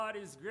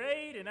God is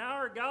great and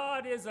our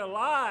God is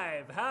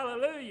alive.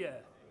 Hallelujah.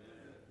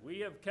 Amen. We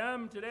have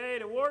come today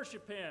to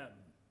worship Him.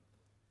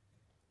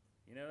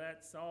 You know,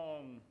 that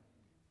song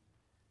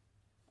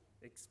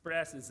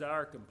expresses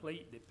our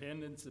complete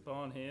dependence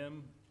upon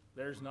Him.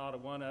 There's not a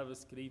one of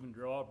us could even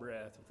draw a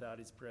breath without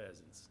His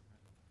presence.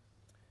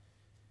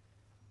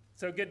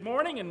 So good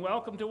morning and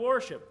welcome to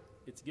worship.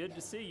 It's good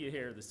to see you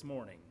here this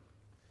morning.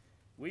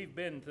 We've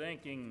been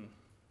thinking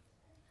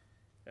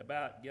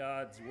about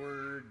God's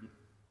Word,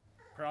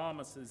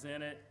 promises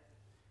in it,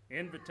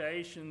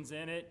 invitations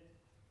in it.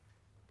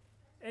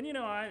 And you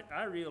know,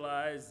 I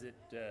realize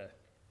that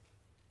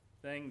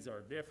things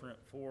are different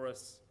for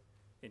us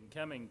in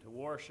coming to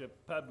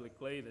worship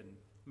publicly than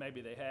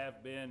maybe they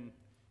have been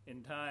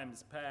in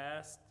times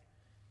past.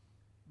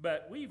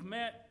 But we've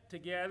met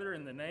together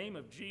in the name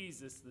of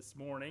Jesus this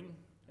morning,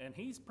 and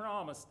He's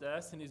promised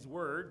us in His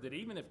Word that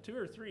even if 2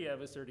 or 3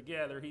 of us are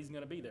together, He's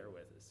going to be there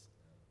with us.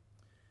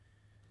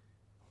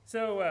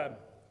 So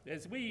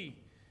as we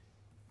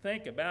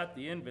think about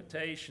the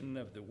invitation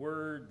of the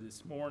Word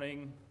this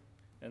morning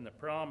and the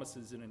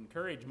promises and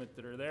encouragement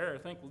that are there, I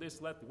think we'll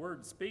just let the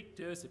Word speak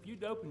to us. If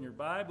you'd open your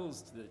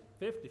Bibles to the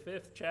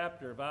 55th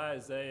chapter of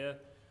Isaiah,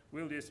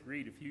 we'll just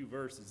read a few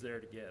verses there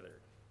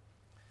together.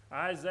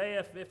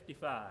 Isaiah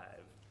 55.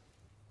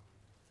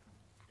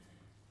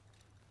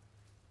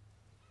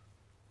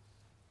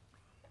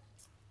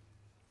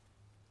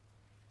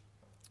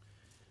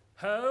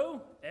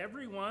 Ho,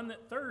 everyone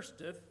that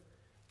thirsteth,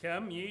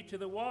 come ye to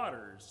the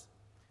waters.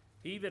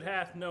 He that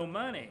hath no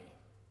money,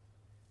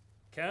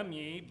 come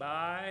ye,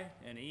 buy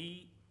and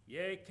eat.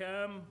 Yea,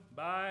 come,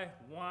 buy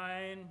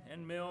wine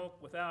and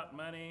milk without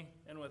money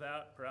and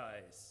without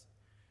price.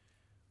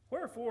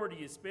 Wherefore do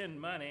ye spend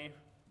money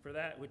for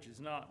that which is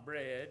not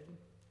bread,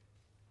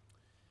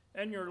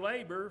 and your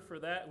labor for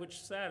that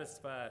which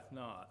satisfieth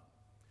not?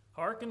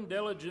 Hearken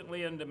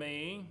diligently unto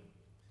me,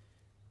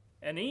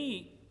 and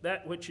eat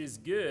that which is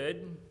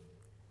good,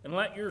 and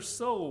let your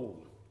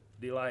soul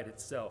delight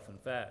itself in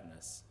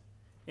fatness.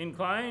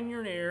 Incline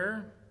your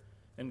ear,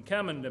 and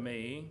come unto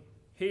me,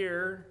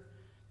 hear,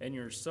 and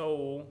your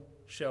soul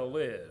shall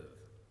live.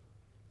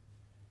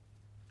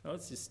 Now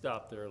let's just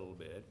stop there a little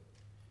bit.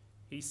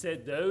 He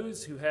said,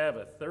 those who have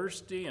a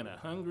thirsty and a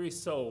hungry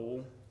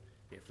soul,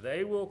 if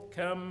they will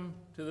come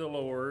to the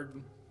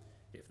Lord,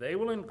 if they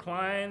will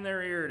incline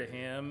their ear to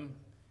Him,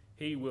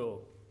 He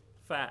will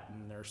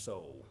fatten their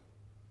soul.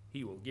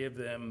 He will give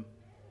them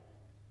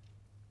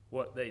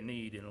what they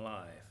need in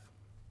life.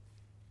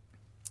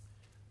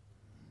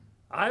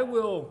 I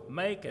will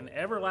make an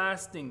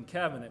everlasting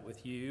covenant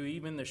with you,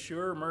 even the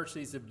sure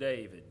mercies of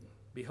David.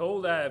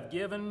 Behold, I have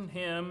given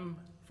him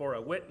for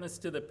a witness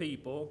to the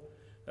people,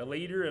 a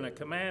leader and a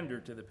commander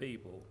to the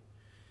people.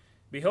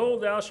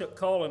 Behold, thou shalt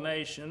call a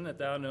nation that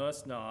thou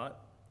knowest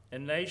not,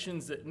 and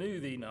nations that knew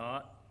thee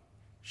not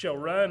shall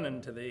run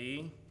unto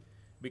thee,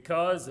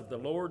 because of the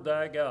Lord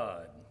thy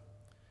God,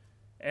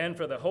 and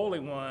for the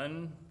Holy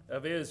One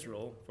of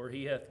Israel, for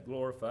He hath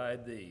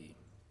glorified thee.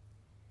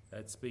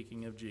 That's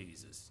speaking of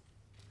Jesus.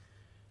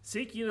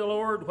 Seek ye the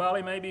Lord while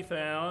He may be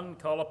found,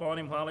 call upon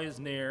Him while He is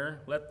near.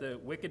 Let the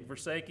wicked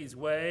forsake his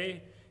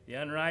way, the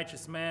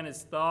unrighteous man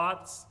his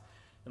thoughts,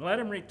 and let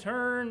him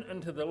return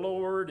unto the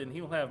Lord, and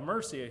He will have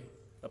mercy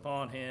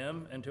upon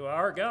him, and to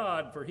our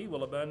God, for He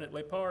will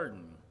abundantly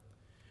pardon.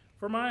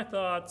 For my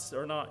thoughts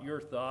are not your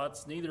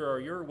thoughts, neither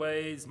are your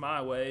ways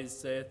my ways,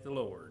 saith the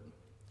Lord.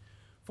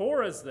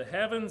 For as the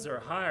heavens are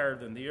higher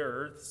than the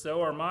earth,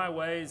 so are my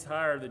ways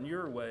higher than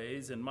your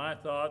ways, and my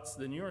thoughts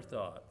than your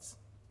thoughts.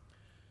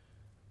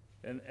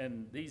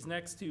 And these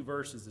next 2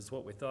 verses is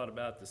what we thought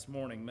about this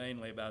morning,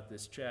 mainly about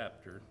this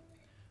chapter.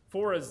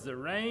 For as the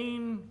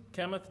rain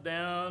cometh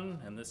down,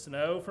 and the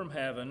snow from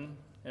heaven,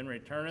 and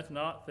returneth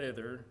not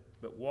thither,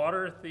 but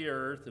watereth the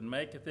earth, and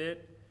maketh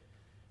it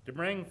to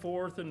bring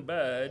forth and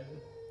bud,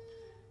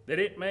 that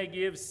it may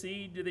give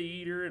seed to the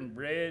eater, and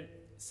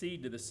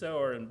seed to the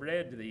sower, and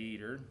bread to the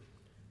eater,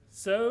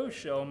 so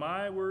shall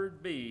my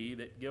word be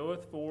that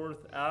goeth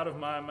forth out of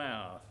my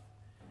mouth.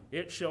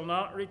 It shall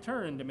not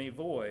return to me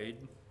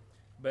void,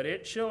 but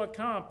it shall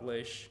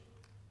accomplish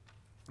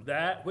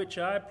that which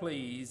I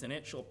please, and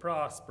it shall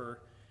prosper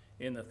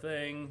in the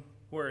thing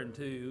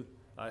whereunto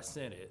I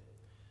sent it.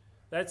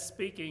 That's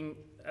speaking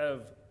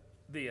of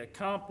the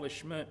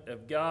accomplishment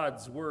of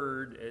God's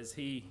word as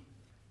He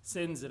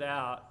sends it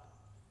out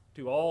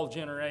to all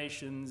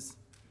generations,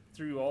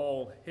 through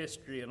all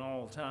history and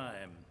all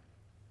time.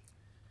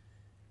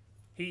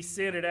 He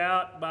sent it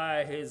out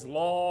by His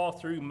law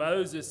through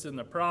Moses and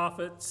the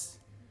prophets.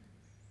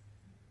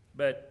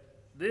 But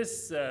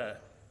this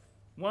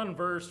one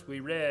verse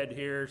we read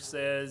here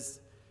says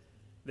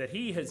that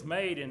He has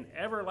made an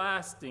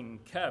everlasting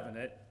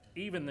covenant,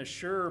 even the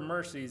sure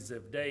mercies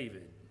of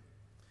David.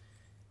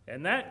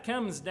 And that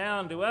comes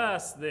down to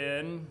us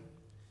then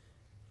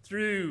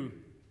through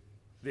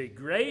the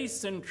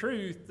grace and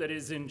truth that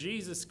is in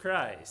Jesus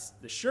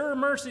Christ. The sure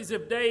mercies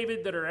of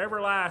David that are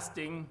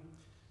everlasting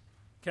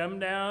come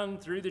down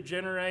through the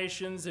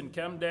generations and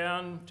come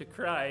down to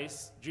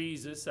Christ,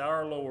 Jesus,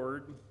 our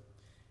Lord.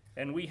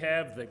 And we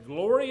have the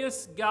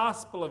glorious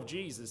gospel of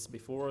Jesus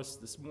before us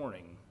this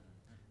morning.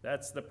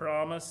 That's the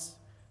promise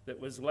that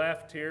was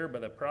left here by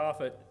the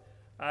prophet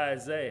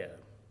Isaiah.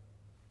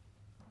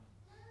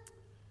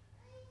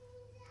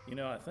 You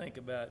know, I think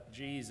about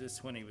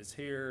Jesus when he was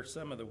here,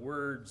 some of the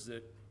words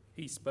that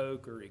he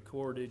spoke or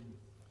recorded.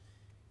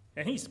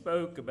 And he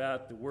spoke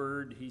about the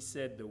word. He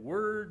said, "The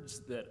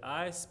words that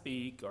I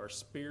speak are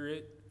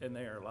spirit and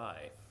they are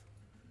life."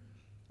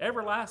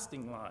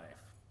 Everlasting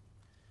life.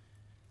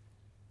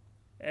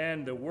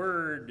 And the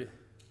word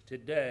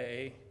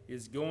today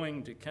is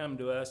going to come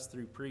to us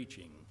through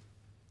preaching.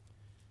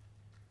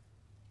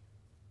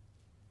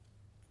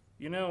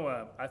 You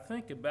know, I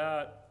think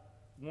about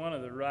one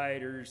of the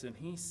writers, and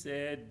he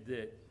said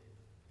that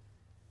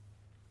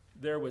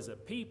there was a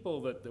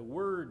people that the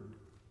word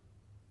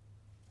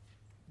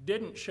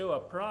didn't show a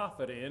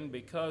profit in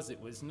because it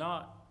was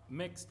not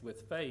mixed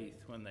with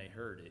faith when they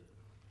heard it.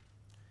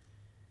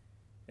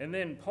 And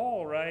then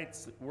Paul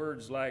writes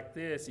words like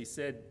this. He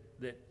said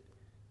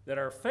that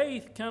our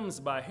faith comes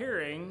by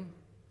hearing,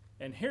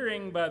 and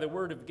hearing by the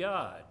word of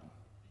God.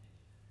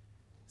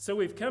 So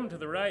we've come to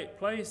the right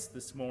place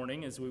this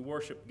morning as we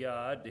worship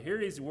God, to hear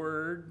his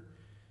word,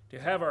 to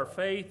have our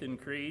faith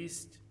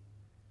increased,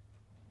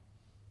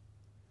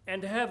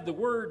 and to have the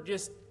word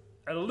just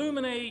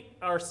illuminate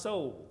our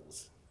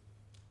souls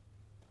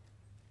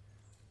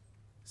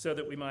so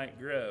that we might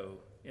grow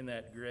in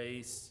that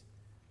grace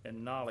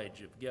and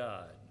knowledge of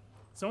God.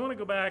 So I want to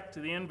go back to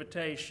the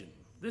invitation.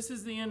 This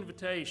is the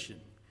invitation.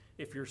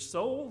 If your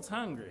soul's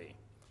hungry,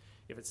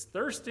 if it's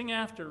thirsting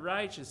after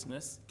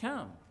righteousness,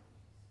 come,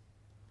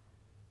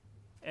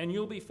 and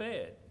you'll be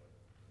fed.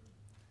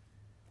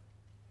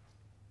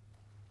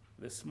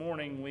 This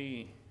morning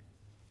we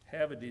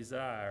have a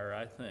desire,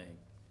 I think,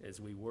 as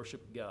we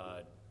worship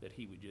God, that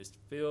he would just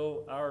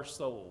fill our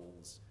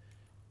souls,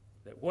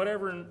 that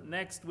whatever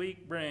next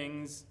week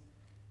brings,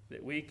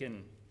 that we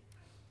can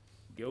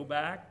go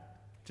back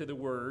to the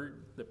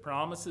word, the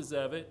promises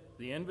of it,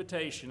 the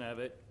invitation of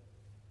it,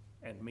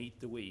 and meet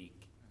the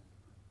week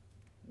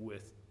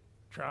with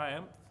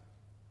triumph,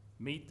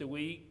 meet the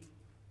week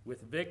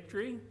with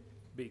victory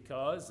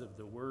because of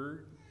the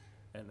word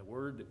and the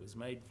word that was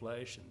made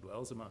flesh and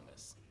dwells among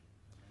us.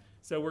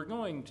 So we're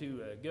going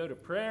to go to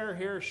prayer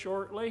here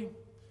shortly.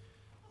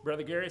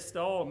 Brother Gary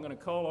Stahl, I'm going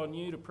to call on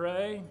you to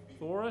pray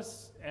for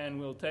us, and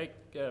we'll take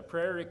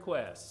prayer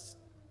requests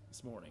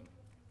this morning.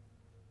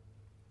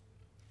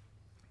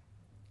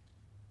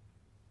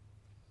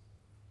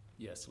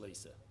 Yes,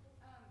 Lisa.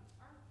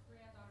 Our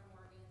granddaughter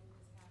Morgan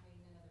is having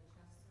another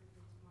chest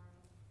surgery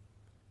tomorrow,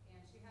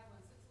 and she had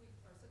one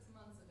 6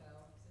 months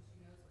ago, so she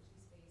knows what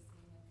she's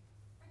facing. And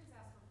I just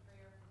ask for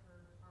prayer for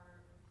her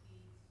heart, her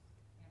feet,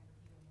 and for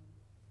healing.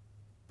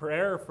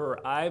 Prayer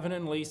for Ivan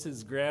and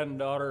Lisa's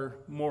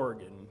granddaughter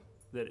Morgan,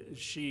 that as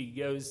she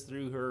goes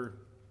through her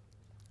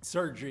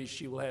surgery,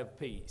 she will have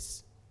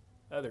peace.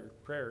 Other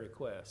prayer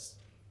requests?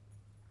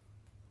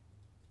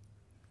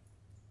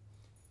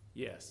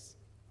 Yes.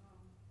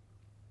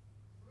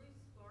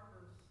 Bruce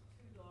Garber's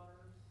two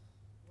daughters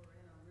were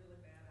in a really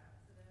bad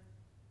accident,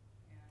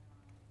 and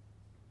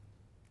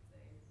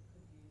they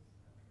could use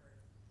a prayer.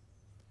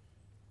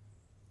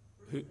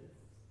 Who? Bruce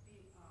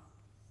is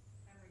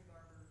Henry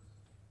Garber's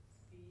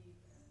Steve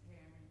and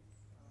Tammy's,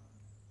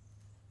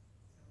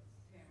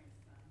 Tammy's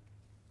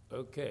son.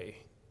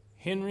 Okay.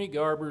 Henry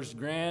Garber's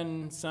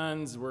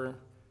grandsons were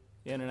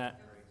in an There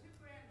were two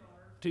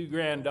granddaughters. two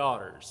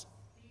granddaughters.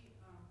 Steve,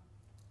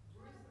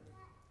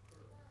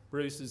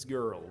 Bruce's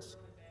girls.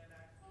 really bad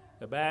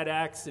accident. A bad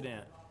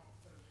accident.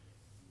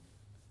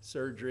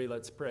 Surgery,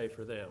 let's pray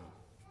for them.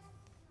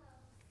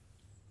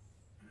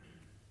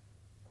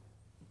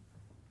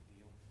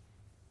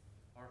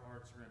 Our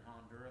hearts are in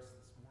Honduras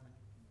this morning.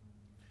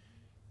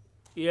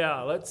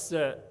 Yeah,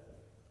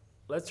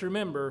 let's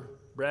remember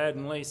Brad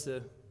and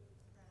Lisa,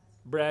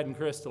 Brad and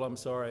Crystal, I'm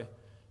sorry.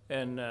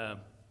 And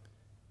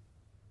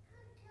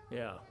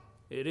yeah,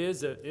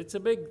 it's a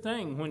big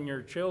thing when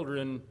your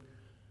children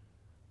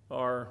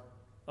are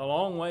a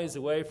long ways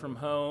away from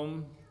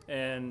home,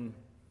 and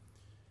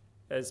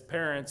as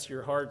parents,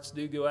 your hearts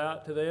do go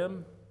out to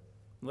them.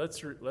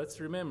 Let's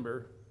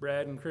remember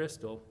Brad and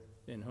Crystal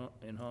in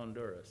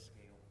Honduras.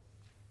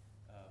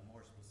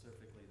 More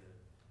specifically,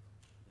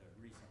 the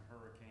recent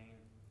hurricane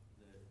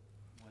that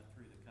went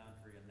through the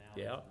country, and now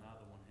Yeah. there's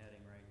another one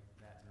heading right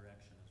that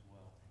direction as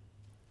well.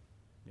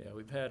 Yeah,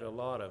 we've had a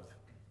lot of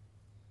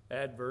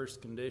adverse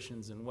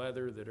conditions and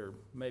weather that are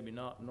maybe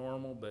not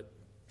normal, but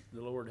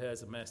the Lord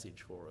has a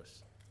message for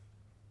us.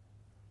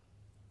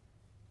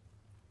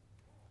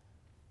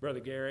 Brother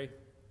Gary,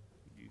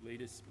 would you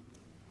lead us?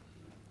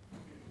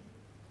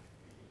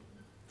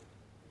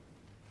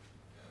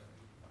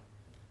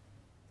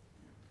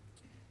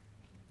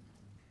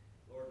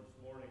 Lord, this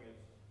morning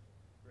it's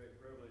a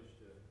great privilege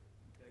to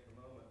take a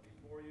moment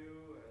before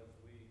you as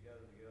we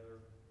gather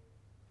together.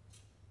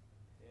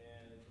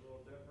 And it's a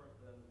little different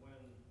than when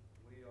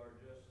we are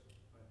just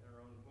in our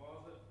own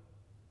closet,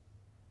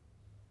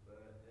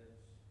 but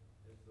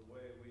it's the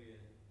way we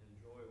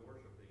enjoy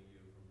worshiping you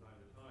from time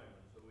to time.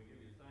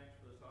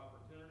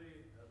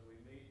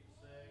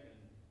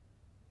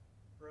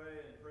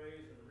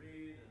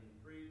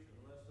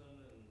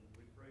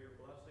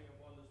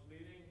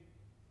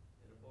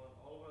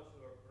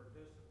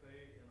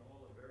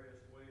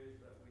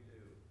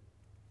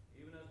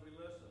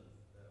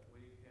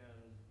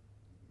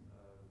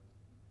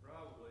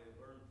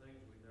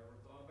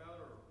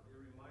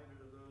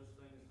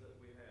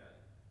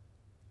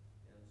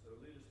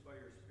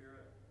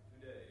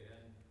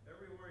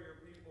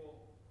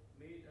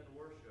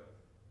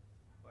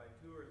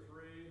 two or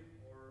three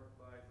or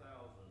by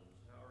thousands,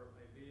 however it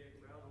may be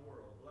around the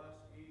world. Bless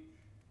each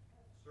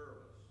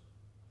service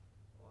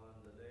on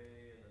the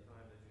day and the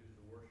time they choose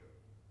to worship.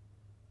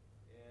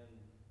 And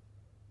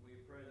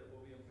we pray that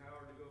we'll be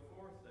empowered to go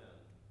forth then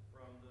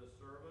from this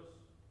service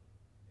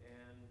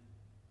and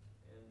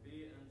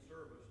be in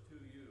service to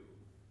you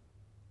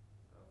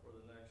for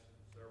the next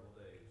several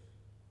days.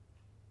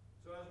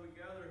 So as we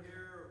gather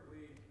here,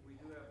 we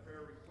do have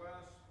prayer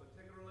requests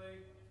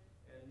particularly,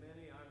 and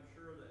many I'm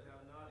sure that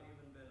have not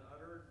even been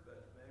uttered,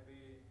 but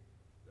maybe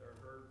they're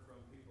heard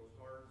from people's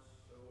hearts.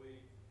 So we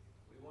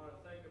want to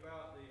think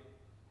about the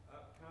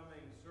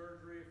upcoming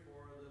surgery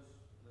for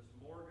this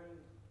Morgan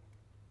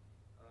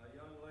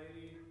young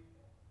lady,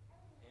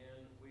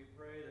 and we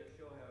pray that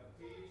she'll have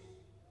peace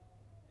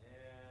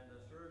and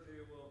the surgery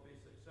will be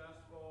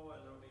successful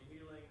and there'll be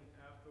healing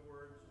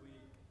afterwards. We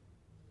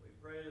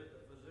pray that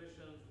the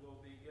physicians will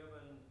be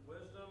given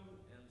wisdom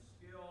and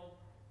skill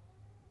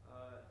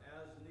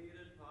as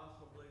needed,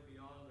 possibly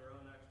beyond their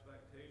own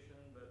expectation,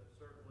 but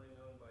certainly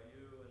known by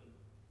you,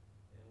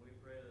 and we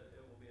pray that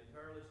it will be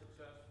entirely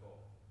successful.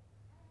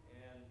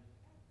 And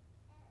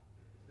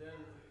then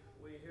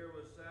we hear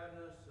with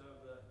sadness of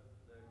the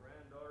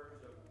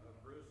granddaughters of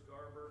Bruce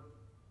Garber,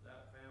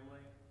 that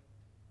family,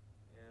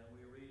 and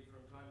we read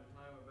from time to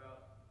time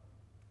about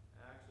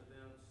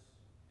accidents,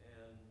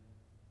 and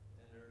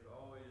there's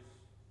always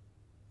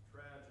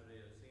tragedy,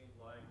 it seems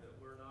like, that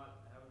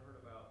haven't heard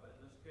about. But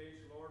in this case,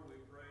 Lord, we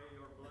pray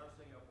your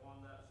blessing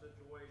upon that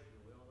situation.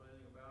 We don't know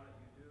anything about it,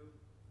 you do.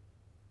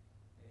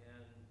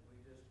 And we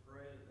just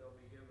pray that they'll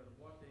be given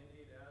what they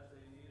need as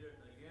they need it,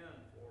 and again,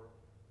 for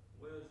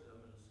wisdom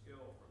and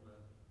skill from the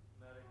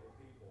medical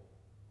people.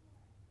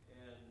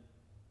 And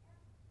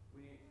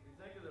we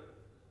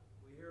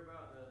hear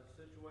about the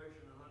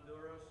situation in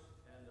Honduras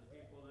and the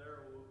people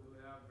there who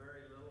have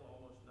very little,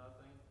 almost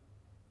nothing.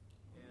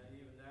 And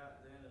even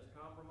that then is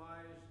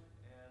compromised,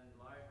 and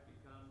life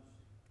becomes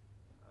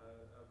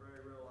a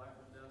very real life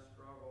and death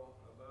struggle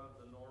above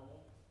the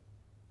normal.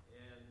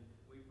 And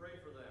we pray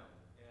for them.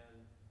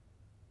 And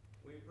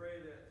we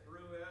pray that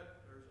through it,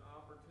 there's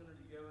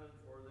opportunity given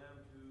for them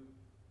to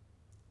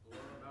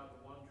learn about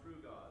the one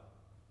true God,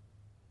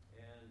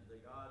 and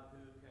the God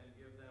who can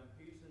give them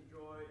peace and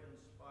joy in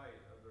spite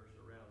of their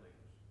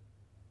surroundings.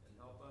 And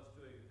help us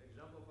to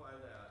exemplify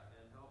that,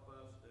 and help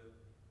us to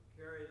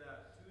carry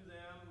that to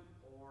them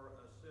or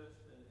assist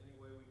in any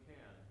way we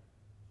can,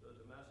 so that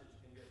the message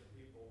can get to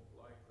people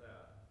like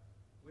that.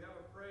 We have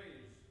a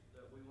praise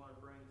that we want to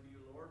bring to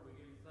you, Lord. We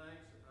give you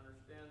thanks and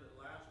understand that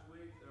last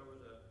week there was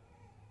a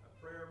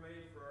prayer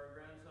made for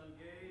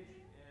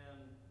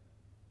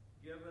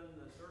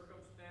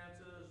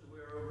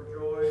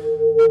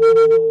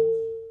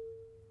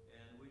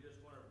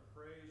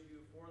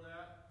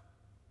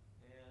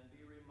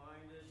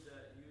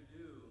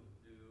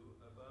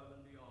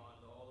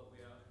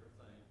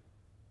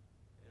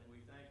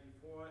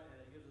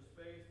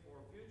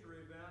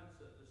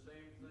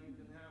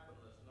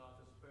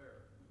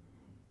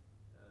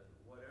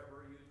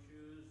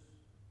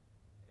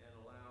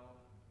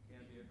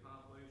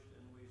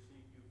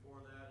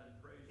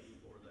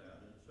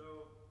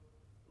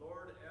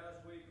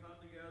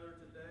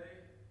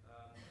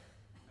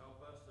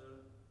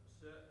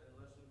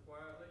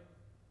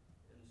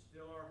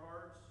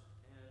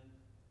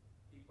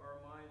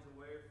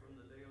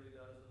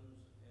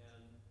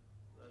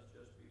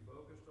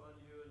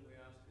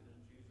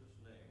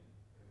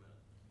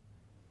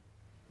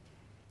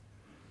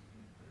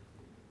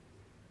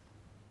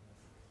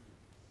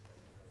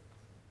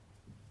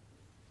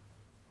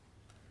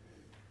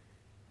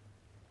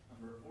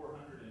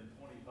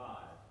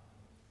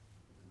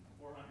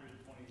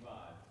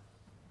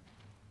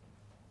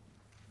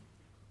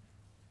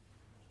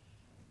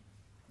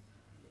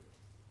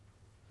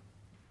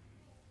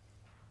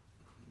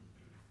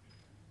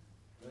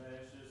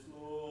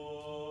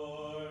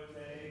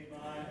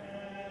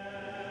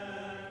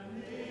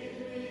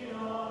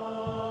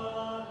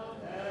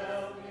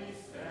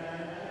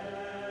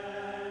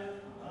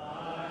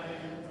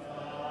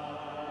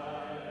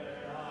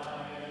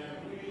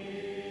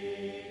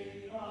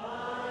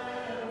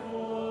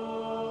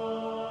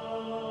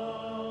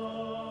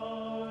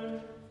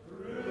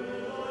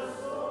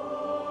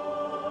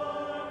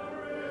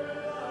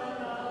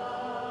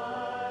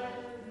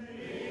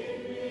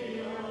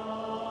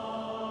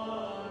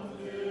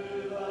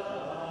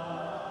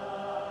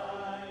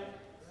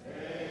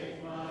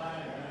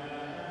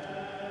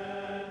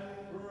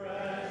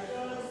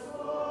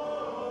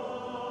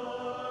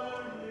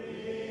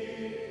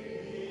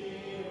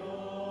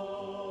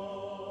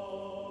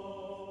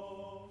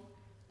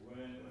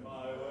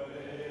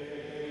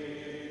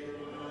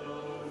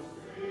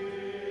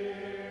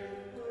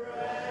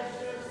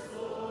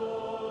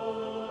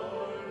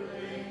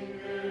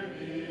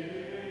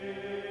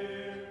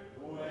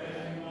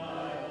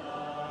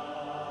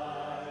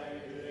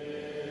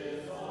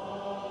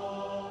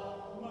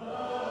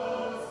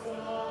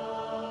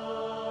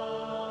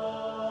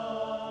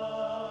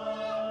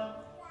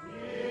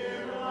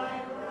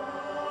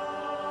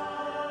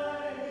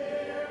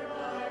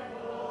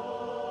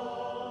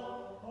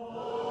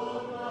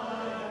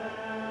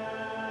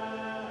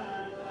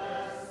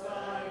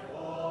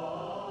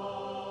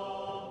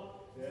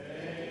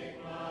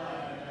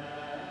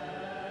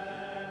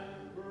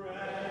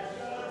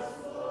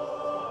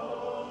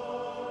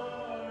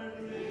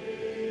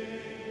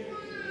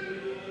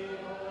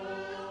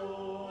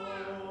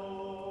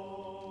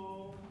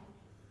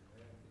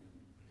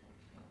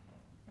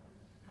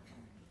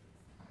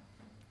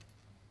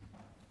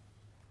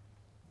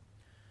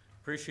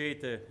Appreciate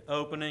the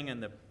opening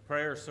and the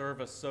prayer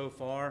service so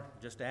far.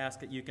 Just ask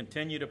that you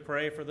continue to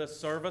pray for this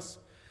service,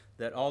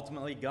 that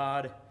ultimately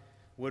God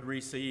would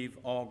receive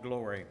all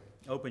glory.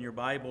 Open your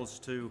Bibles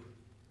to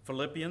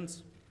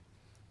Philippians,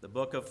 the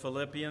book of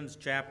Philippians,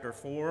 chapter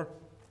 4.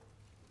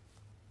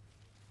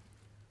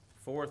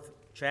 Fourth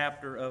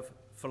chapter of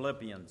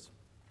Philippians.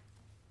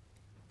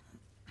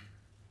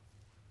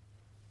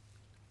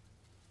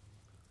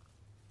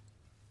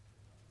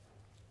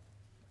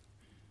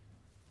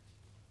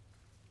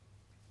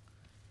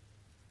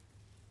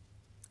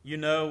 You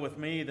know with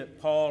me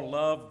that Paul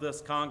loved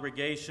this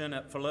congregation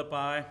at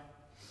Philippi,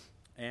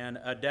 and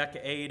a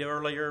decade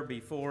earlier,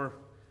 before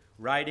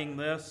writing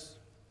this,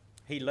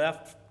 he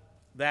left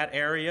that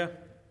area.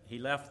 He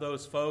left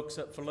those folks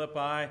at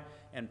Philippi,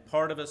 and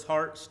part of his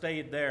heart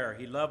stayed there.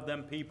 He loved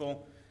them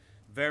people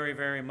very,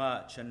 very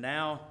much. And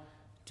now,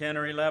 10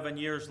 or 11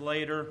 years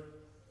later,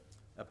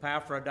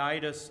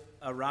 Epaphroditus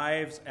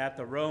arrives at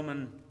the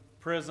Roman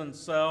prison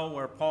cell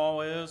where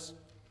Paul is,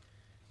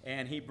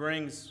 and he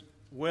brings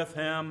with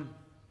him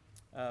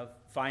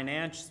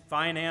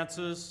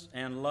finances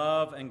and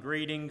love and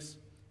greetings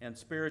and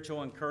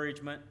spiritual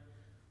encouragement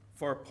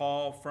for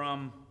Paul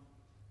from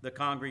the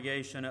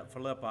congregation at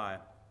Philippi.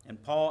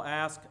 And Paul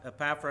asked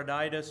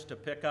Epaphroditus to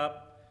pick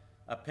up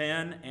a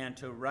pen and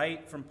to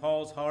write from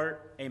Paul's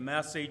heart a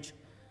message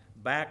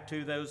back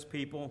to those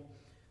people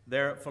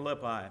there at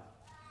Philippi.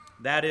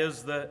 That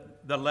is the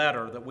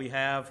letter that we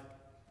have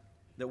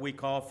that we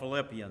call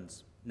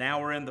Philippians.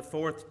 Now we're in the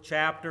fourth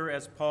chapter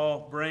as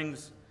Paul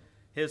brings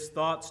his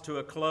thoughts to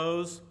a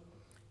close.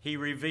 He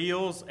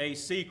reveals a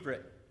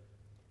secret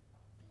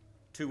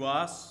to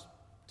us,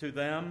 to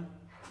them,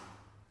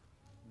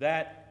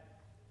 that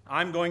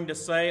I'm going to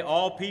say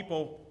all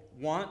people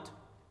want,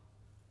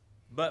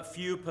 but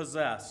few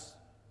possess.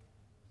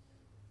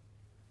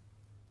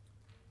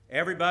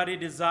 Everybody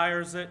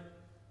desires it,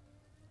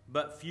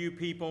 but few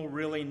people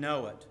really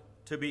know it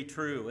to be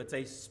true. It's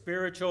a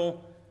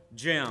spiritual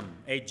gem,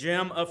 a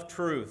gem of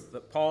truth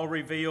that Paul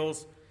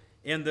reveals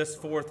in this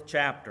fourth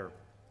chapter.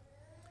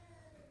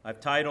 I've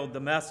titled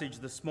the message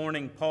this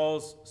morning,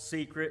 Paul's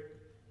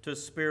Secret to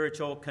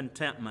Spiritual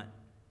Contentment.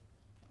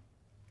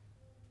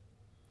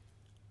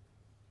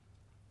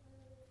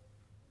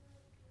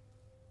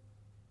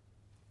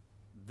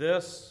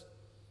 This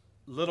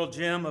little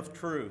gem of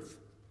truth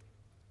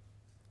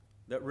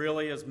that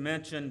really is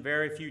mentioned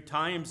very few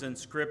times in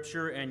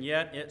Scripture, and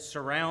yet it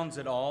surrounds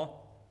it all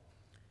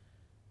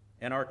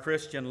in our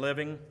Christian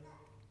living,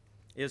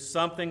 is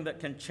something that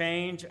can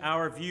change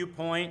our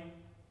viewpoint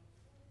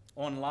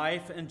on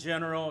life in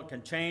general. It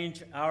can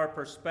change our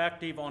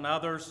perspective on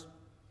others,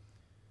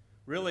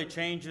 really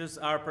changes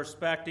our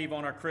perspective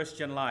on our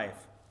Christian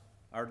life,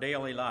 our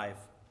daily life.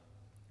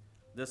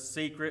 This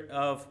secret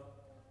of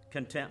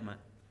contentment.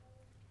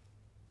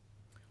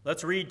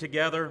 Let's read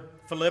together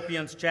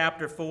Philippians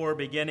chapter 4,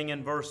 beginning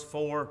in verse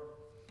 4.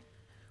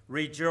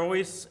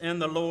 Rejoice in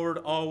the Lord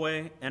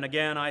always, and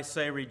again I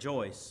say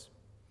rejoice.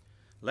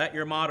 Let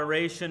your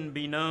moderation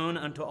be known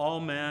unto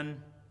all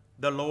men,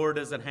 the Lord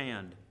is at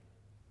hand.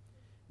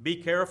 Be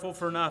careful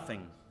for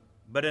nothing,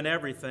 but in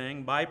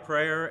everything, by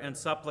prayer and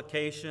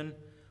supplication,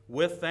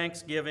 with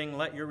thanksgiving,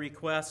 let your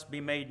requests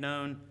be made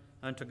known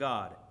unto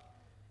God.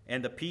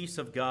 And the peace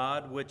of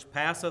God, which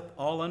passeth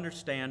all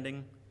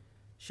understanding,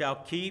 shall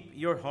keep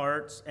your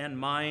hearts and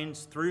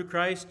minds through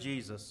Christ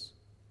Jesus.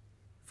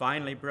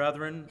 Finally,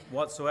 brethren,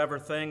 whatsoever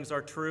things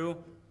are true,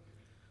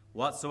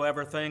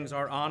 whatsoever things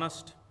are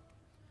honest,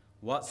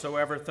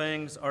 whatsoever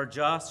things are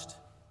just,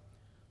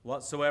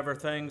 whatsoever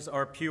things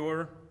are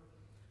pure,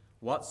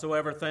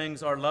 whatsoever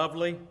things are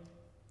lovely,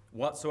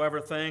 whatsoever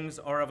things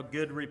are of a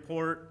good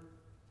report,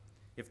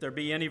 if there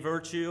be any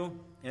virtue,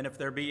 and if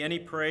there be any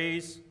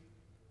praise,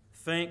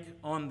 think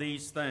on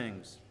these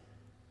things.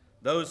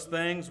 Those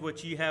things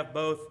which ye have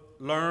both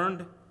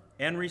learned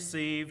and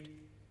received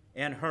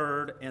and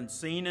heard and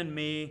seen in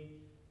me,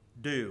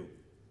 do,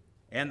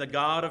 and the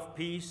God of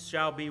peace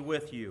shall be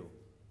with you.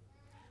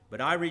 But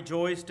I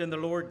rejoiced in the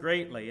Lord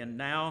greatly, and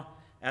now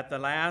at the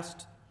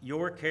last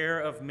your care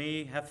of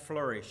me hath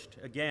flourished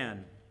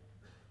again,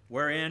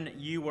 wherein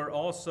you were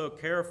also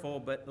careful,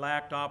 but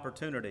lacked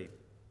opportunity.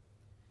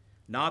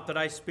 Not that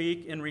I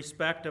speak in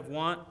respect of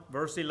want,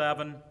 verse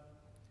 11,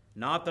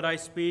 not that I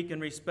speak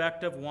in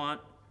respect of want,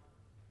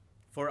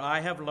 for I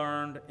have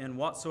learned in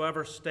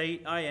whatsoever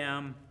state I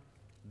am,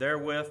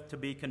 therewith to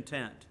be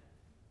content.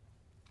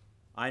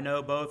 I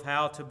know both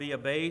how to be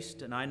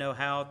abased, and I know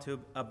how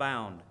to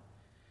abound.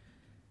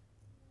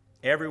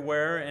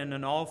 Everywhere and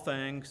in all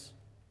things,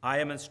 I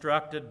am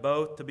instructed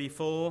both to be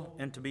full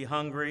and to be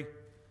hungry,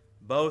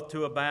 both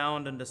to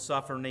abound and to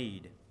suffer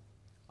need.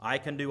 I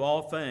can do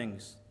all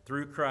things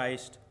through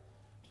Christ,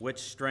 which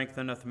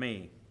strengtheneth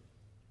me.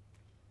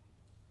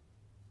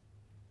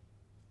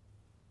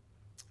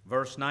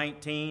 Verse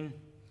 19,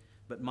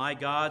 but my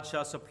God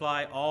shall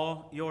supply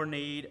all your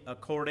need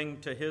according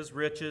to his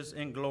riches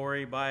in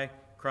glory by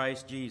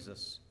Christ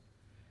Jesus.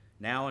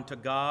 Now unto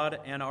God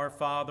and our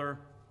Father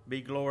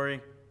be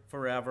glory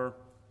forever.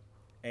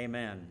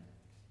 Amen.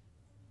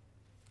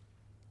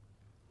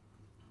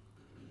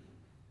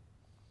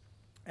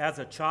 as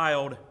a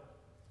child,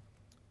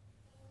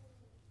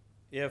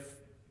 if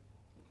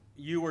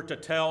you were to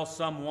tell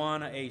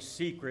someone a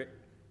secret,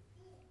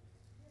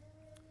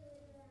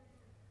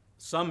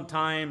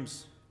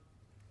 sometimes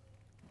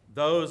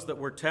those that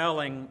were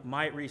telling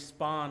might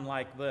respond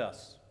like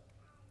this: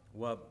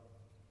 "Well,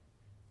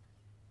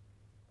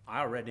 I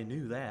already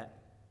knew that."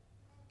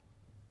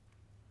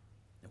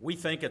 We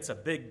think it's a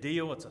big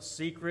deal, it's a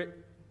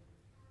secret,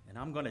 and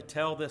I'm going to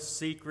tell this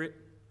secret.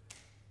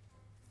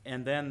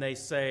 And then they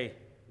say,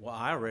 "Well,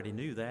 I already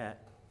knew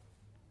that."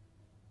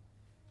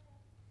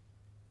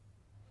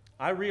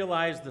 I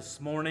realize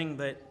this morning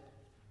that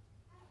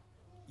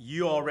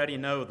you already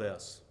know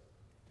this.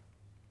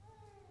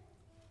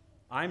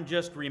 I'm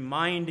just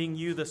reminding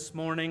you this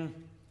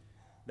morning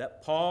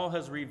that Paul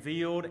has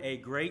revealed a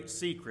great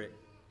secret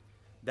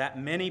that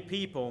many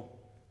people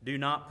do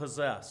not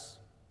possess,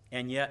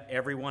 and yet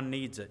everyone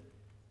needs it.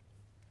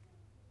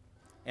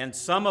 And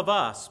some of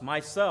us,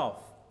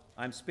 myself,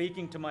 I'm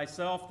speaking to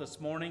myself this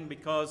morning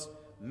because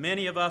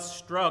many of us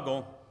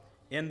struggle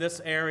in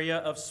this area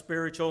of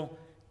spiritual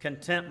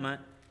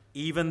contentment,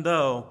 even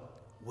though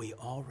we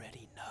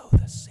already know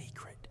the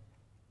secret.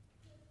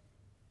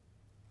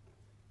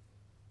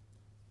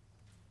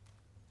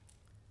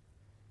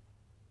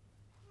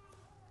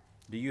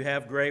 Do you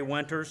have gray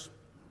winters?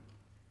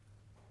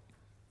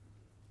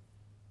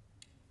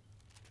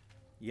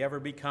 You ever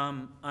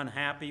become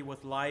unhappy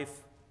with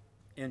life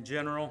in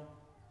general?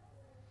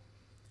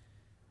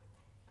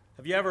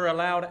 Have you ever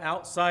allowed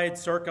outside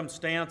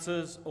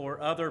circumstances or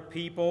other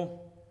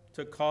people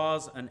to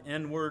cause an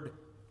inward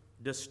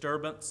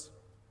disturbance?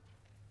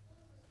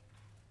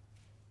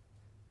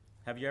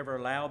 Have you ever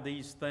allowed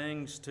these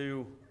things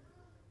to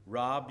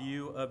rob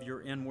you of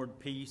your inward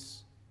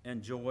peace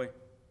and joy?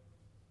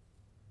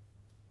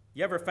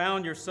 You ever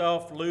found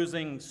yourself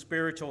losing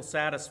spiritual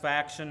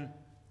satisfaction,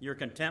 your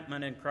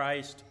contentment in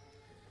Christ,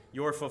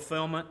 your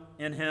fulfillment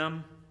in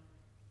Him?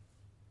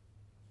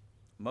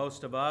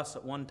 Most of us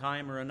at one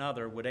time or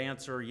another would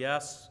answer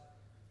yes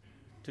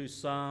to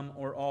some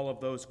or all of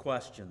those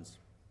questions.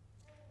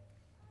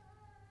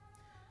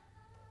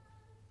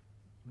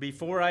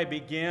 Before I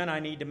begin, I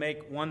need to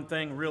make one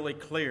thing really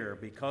clear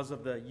because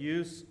of the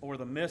use or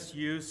the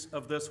misuse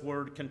of this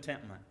word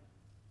contentment.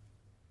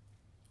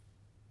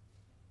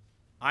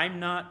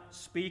 I'm not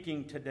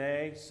speaking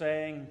today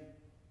saying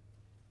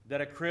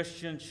that a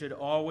Christian should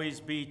always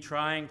be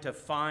trying to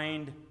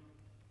find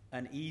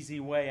an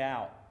easy way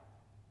out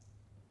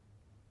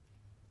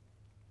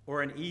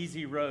or an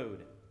easy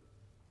road,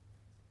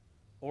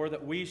 or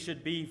that we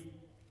should be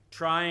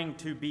trying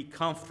to be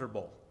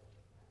comfortable,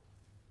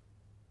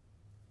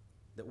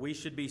 that we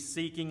should be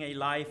seeking a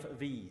life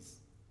of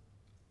ease.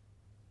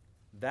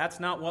 That's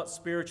not what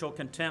spiritual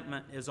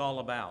contentment is all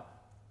about,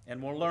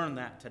 and we'll learn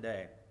that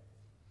today.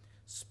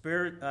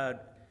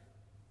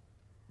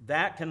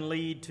 That can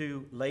lead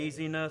to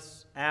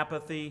laziness,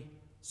 apathy,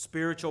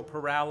 spiritual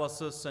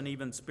paralysis, and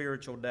even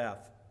spiritual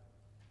death.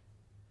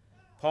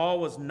 Paul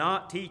was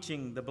not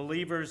teaching the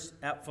believers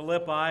at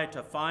Philippi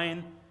to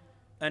find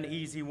an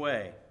easy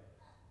way,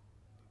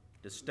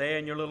 to stay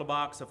in your little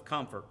box of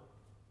comfort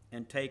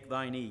and take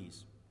thine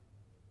ease.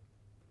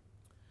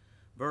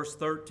 Verse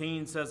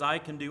 13 says, "I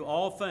can do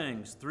all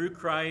things through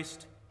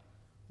Christ,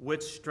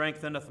 which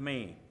strengtheneth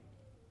me."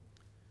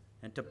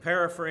 And to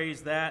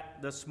paraphrase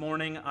that this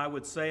morning, I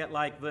would say it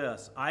like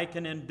this: I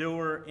can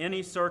endure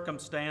any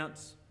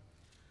circumstance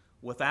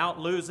without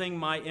losing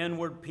my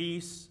inward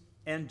peace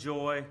and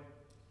joy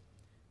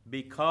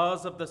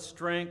because of the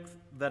strength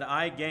that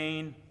I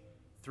gain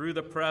through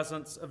the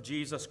presence of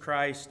Jesus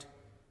Christ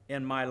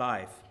in my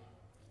life.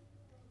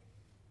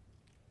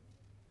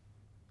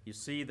 You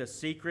see, the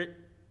secret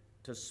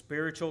to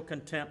spiritual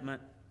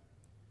contentment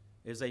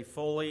is a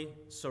fully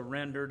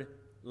surrendered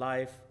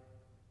life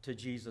to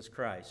Jesus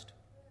Christ.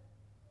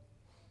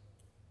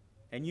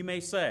 And you may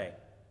say,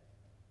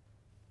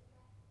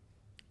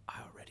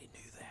 "I already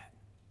knew that."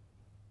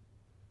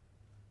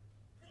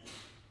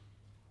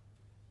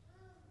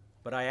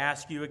 But I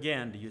ask you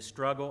again, do you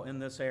struggle in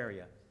this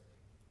area?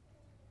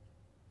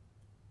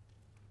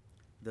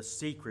 The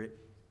secret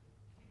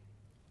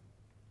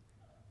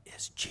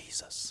is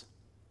Jesus.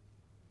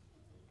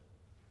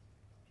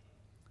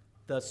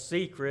 The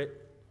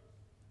secret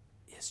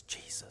is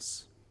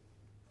Jesus.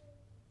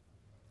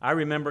 I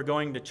remember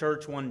going to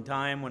church one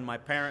time when my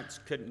parents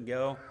couldn't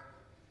go,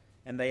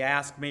 and they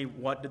asked me,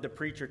 "What did the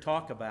preacher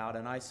talk about?"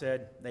 And I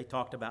said, "They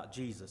talked about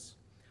Jesus."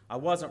 I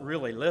wasn't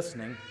really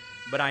listening,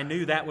 but I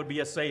knew that would be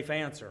a safe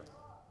answer.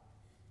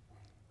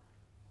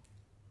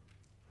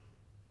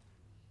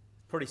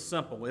 Pretty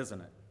simple, isn't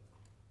it?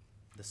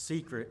 The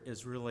secret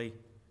is really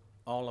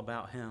all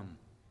about Him.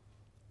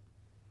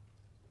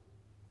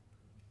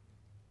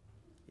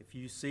 If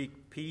you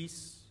seek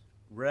peace,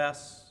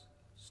 rest,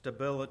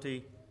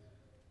 stability,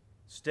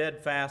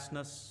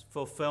 steadfastness,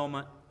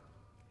 fulfillment,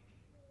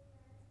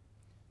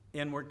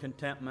 inward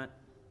contentment,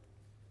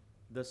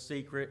 the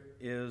secret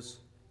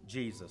is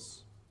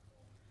Jesus.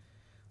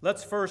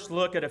 Let's first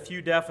look at a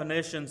few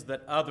definitions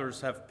that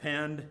others have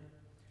penned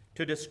to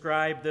to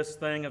describe this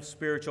thing of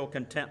spiritual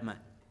contentment.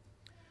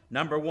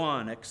 Number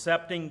one,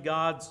 accepting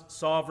God's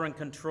sovereign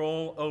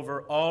control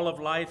over all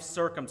of life's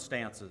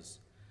circumstances,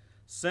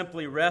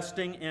 simply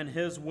resting in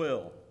His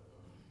will,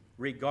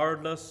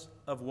 regardless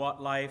of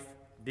what life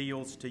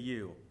deals to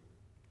you.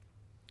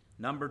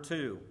 Number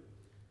two,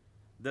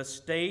 the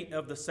state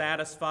of the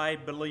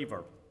satisfied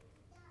believer,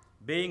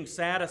 being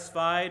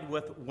satisfied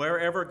with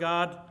wherever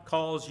God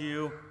calls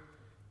you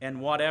and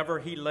whatever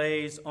He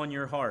lays on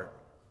your heart.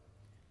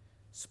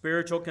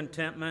 Spiritual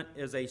contentment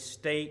is a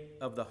state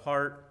of the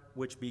heart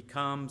which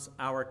becomes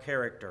our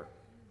character.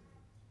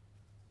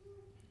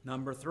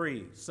 Number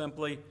three,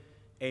 simply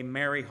a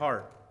merry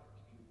heart.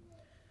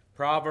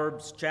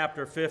 Proverbs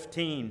chapter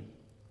 15,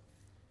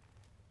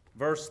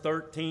 verse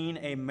 13,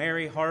 a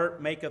merry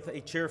heart maketh a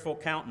cheerful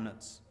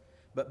countenance,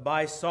 but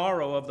by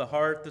sorrow of the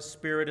heart the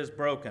spirit is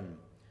broken.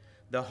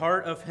 The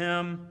heart of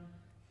him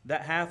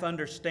that hath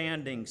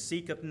understanding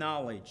seeketh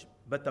knowledge,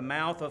 but the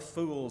mouth of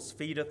fools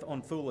feedeth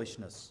on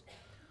foolishness.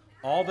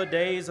 All the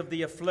days of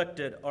the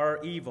afflicted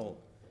are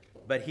evil,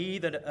 but he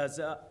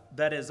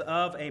that is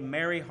of a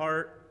merry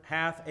heart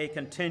hath a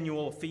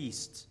continual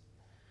feast.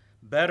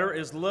 Better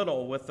is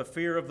little with the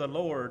fear of the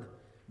Lord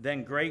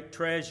than great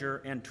treasure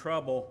and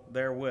trouble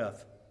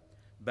therewith.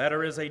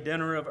 Better is a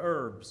dinner of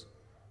herbs,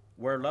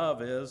 where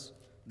love is,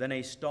 than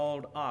a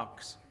stalled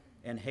ox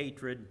and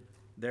hatred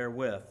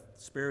therewith.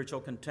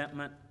 Spiritual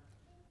contentment,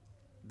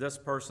 this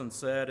person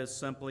said, is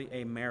simply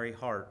a merry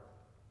heart.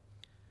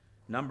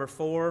 Number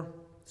four,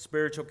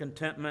 spiritual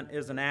contentment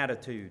is an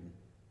attitude.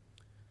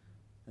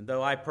 And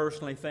though I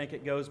personally think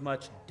it goes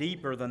much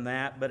deeper than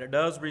that, but it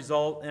does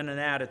result in an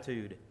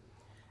attitude.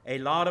 A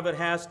lot of it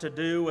has to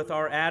do with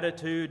our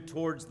attitude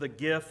towards the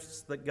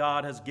gifts that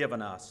God has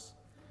given us.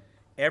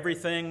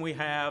 Everything we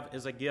have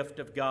is a gift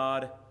of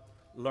God.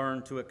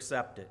 Learn to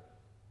accept it.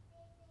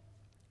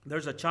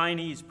 There's a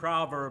Chinese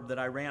proverb that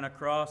I ran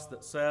across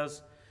that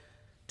says,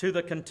 "To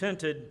the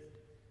contented,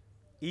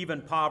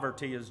 even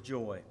poverty is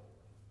joy.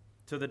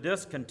 To the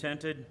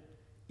discontented,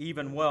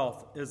 even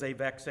wealth is a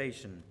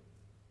vexation."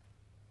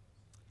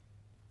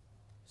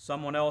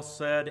 Someone else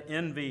said,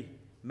 "Envy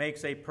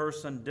makes a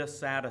person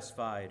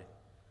dissatisfied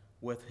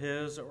with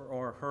his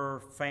or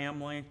her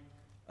family,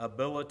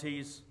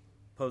 abilities,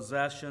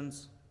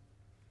 possessions,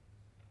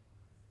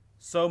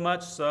 so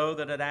much so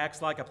that it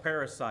acts like a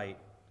parasite,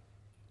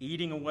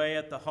 eating away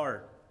at the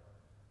heart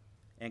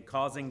and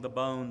causing the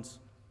bones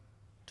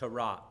to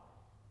rot."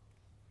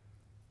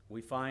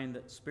 We find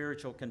that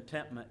spiritual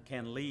contentment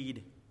can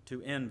lead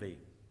to envy.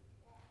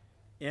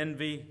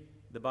 Envy,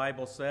 the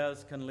Bible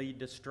says, can lead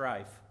to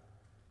strife,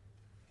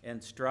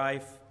 and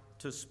strife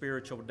to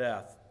spiritual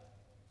death.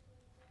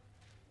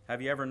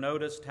 Have you ever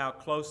noticed how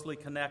closely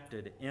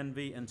connected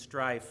envy and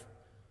strife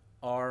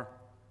are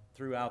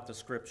throughout the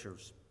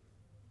Scriptures?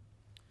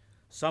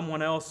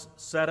 Someone else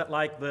said it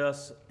like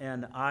this,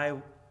 and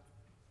I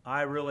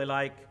really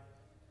like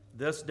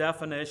this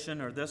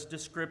definition or this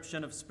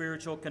description of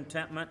spiritual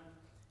contentment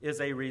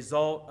is a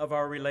result of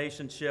our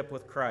relationship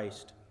with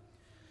Christ.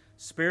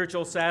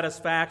 Spiritual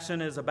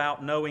satisfaction is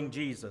about knowing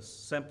Jesus.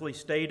 Simply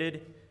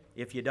stated,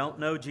 if you don't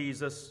know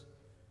Jesus,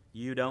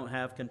 you don't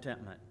have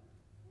contentment.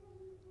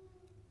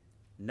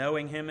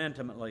 Knowing Him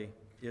intimately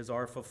is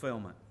our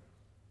fulfillment.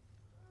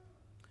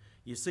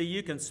 You see,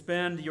 you can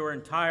spend your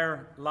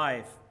entire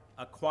life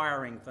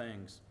acquiring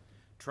things,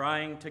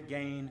 trying to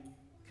gain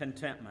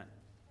contentment.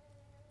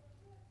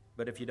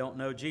 But if you don't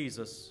know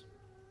Jesus,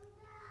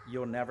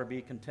 you'll never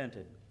be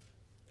contented.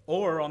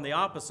 Or on the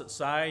opposite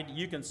side,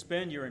 you can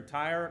spend your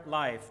entire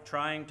life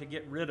trying to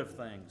get rid of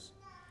things,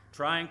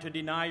 trying to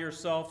deny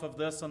yourself of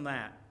this and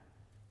that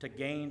to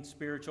gain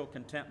spiritual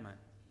contentment.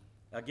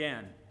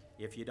 Again,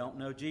 if you don't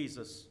know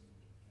Jesus,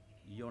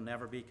 you'll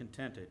never be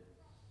contented.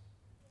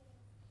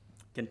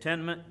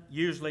 Contentment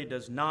usually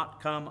does not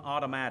come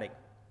automatic.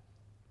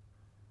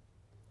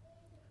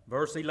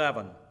 Verse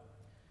 11,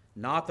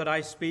 "Not that I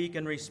speak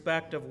in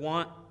respect of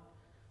want,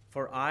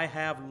 for I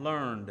have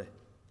learned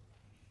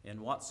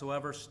in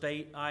whatsoever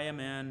state I am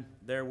in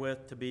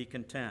therewith to be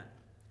content."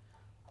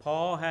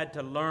 Paul had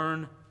to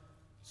learn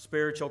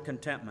spiritual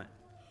contentment.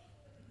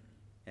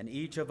 And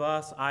each of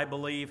us, I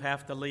believe,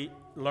 have to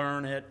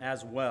learn it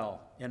as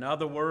well. In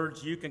other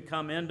words, you can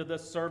come into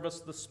this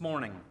service this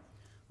morning,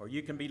 or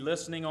you can be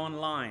listening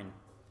online,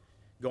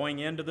 going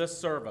into this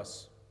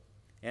service.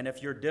 And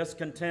if you're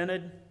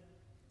discontented,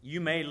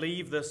 you may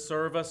leave this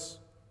service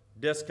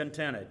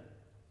discontented.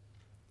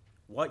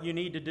 What you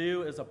need to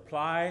do is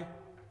apply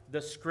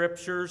the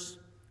Scriptures,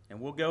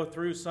 and we'll go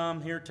through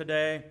some here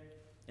today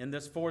in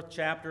this 4th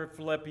chapter of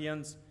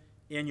Philippians,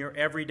 in your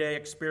everyday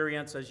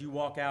experience as you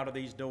walk out of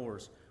these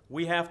doors.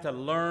 We have to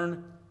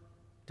learn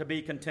to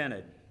be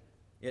contented.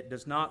 It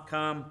does not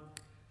come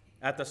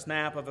at the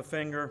snap of a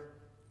finger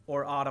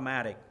or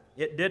automatic.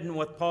 It didn't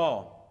with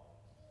Paul.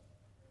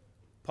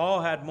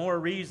 Paul had more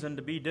reason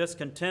to be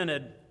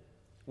discontented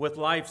with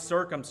life's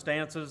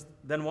circumstances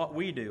than what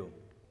we do.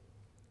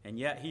 And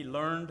yet he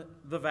learned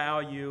the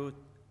value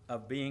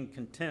of being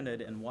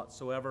contented in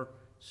whatsoever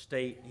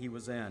state he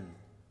was in.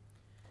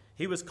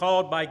 He was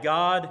called by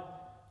God.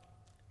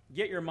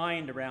 Get your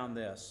mind around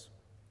this.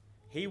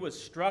 He was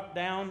struck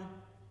down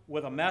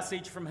with a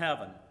message from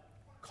heaven,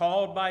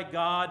 called by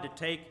God to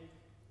take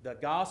the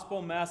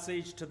gospel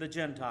message to the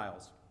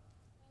Gentiles.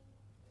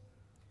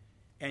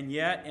 And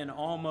yet, in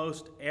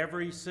almost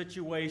every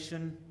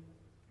situation,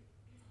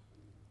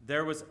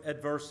 there was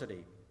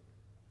adversity.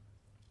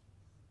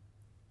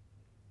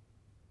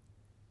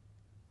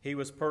 He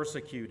was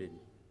persecuted.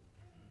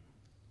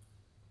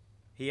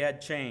 He had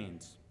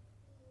chains,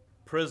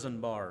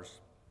 prison bars,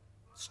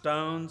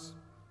 stones,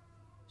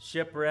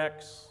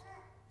 shipwrecks,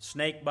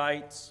 snake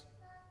bites,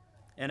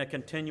 and a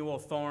continual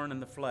thorn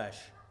in the flesh.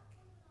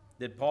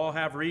 Did Paul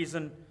have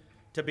reason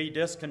to be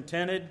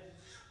discontented?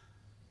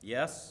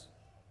 Yes.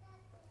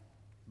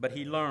 But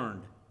he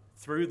learned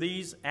through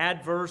these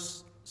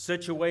adverse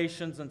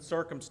situations and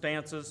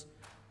circumstances,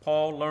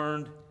 Paul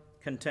learned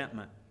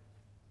contentment.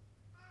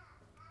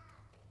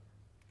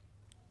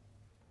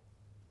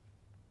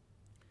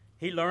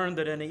 He learned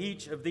that in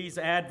each of these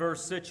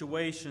adverse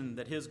situations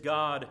that his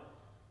God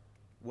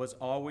was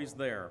always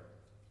there.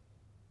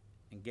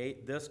 And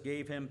this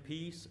gave him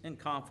peace and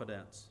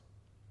confidence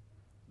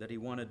that he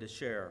wanted to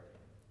share.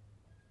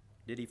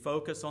 Did he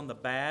focus on the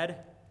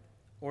bad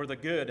or the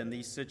good in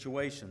these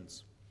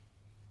situations?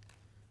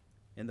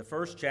 In the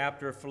first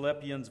chapter of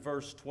Philippians,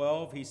 verse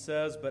 12, he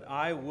says, "But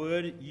I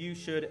would you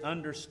should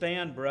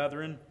understand,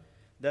 brethren,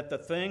 that the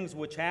things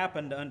which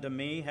happened unto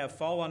me have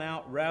fallen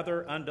out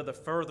rather unto the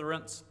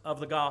furtherance of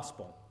the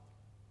gospel."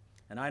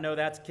 And I know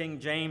that's King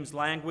James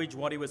language.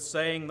 What he was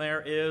saying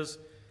there is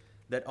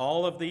that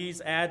all of these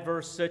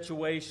adverse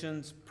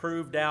situations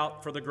proved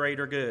out for the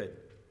greater good.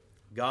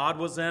 God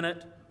was in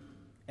it,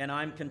 and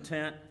I'm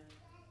content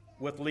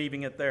with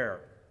leaving it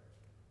there.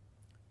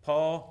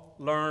 Paul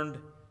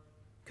learned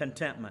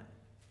contentment.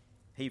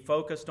 He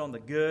focused on the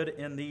good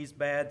in these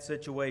bad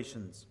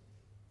situations.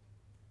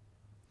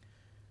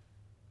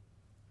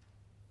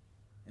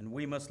 And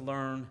we must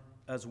learn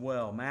as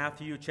well.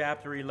 Matthew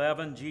chapter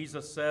 11,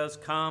 Jesus says,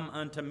 "Come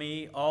unto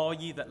me, all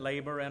ye that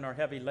labor and are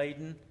heavy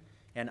laden,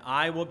 and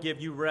I will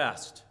give you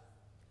rest."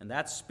 And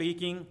that's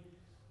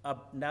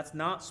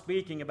not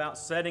speaking about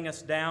setting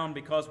us down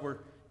because we're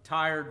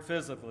tired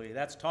physically.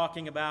 That's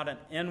talking about an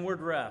inward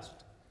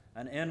rest,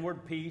 an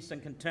inward peace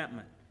and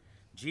contentment.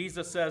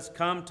 Jesus says,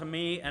 "Come to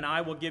me, and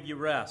I will give you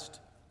rest.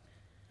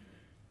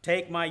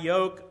 Take my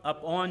yoke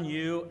upon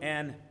you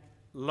and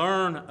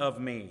learn of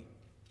me.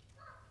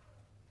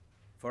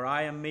 For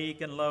I am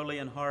meek and lowly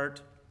in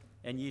heart,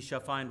 and ye shall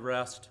find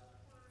rest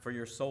for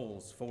your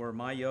souls. For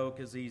my yoke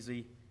is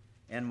easy,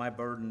 and my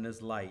burden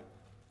is light."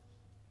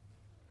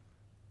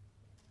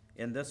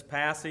 In this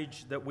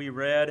passage that we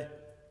read,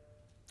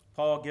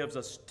 Paul gives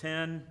us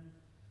 10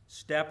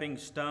 stepping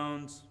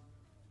stones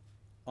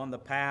on the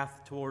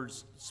path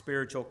towards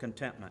spiritual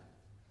contentment.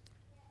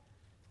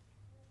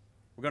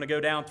 We're going to go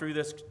down through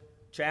this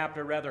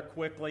chapter rather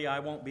quickly. I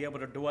won't be able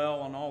to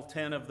dwell on all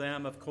 10 of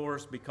them, of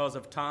course, because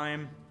of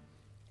time.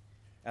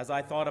 As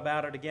I thought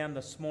about it again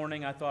this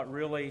morning, I thought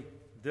really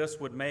this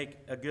would make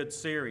a good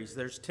series.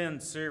 There's 10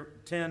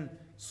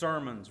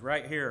 sermons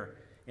right here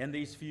in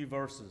these few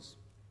verses.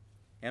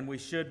 And we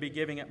should be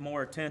giving it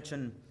more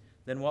attention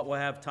than what we'll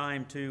have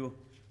time to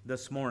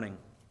this morning.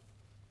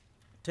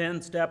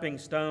 10 stepping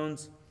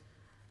stones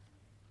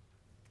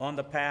on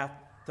the path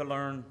to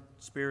learn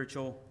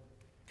spiritual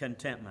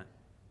contentment.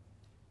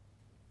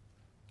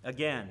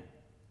 Again,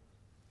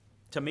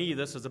 to me,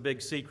 this is a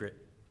big secret.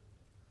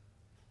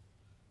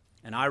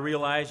 And I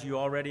realize you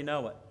already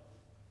know it.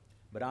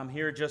 But I'm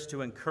here just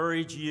to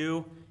encourage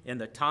you in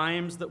the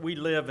times that we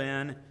live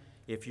in.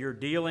 If you're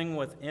dealing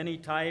with any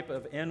type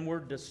of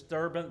inward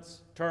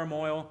disturbance,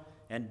 turmoil,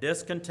 and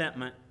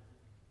discontentment,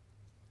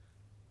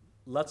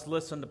 let's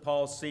listen to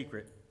Paul's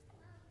secret.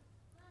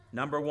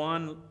 Number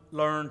 1,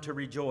 learn to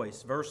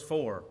rejoice. Verse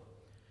 4,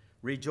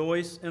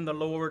 "Rejoice in the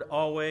Lord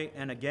always,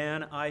 and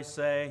again I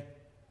say,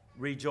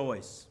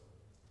 rejoice."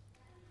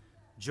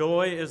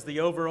 Joy is the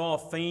overall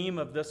theme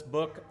of this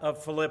book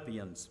of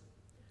Philippians.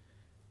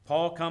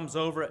 Paul comes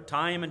over it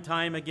time and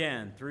time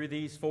again through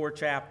these 4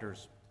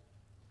 chapters.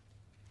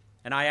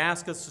 And I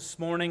ask us this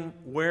morning,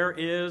 where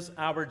is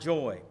our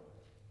joy?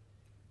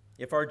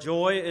 If our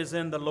joy is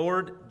in the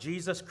Lord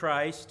Jesus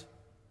Christ,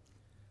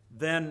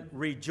 then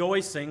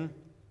rejoicing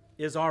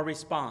is our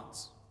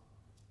response.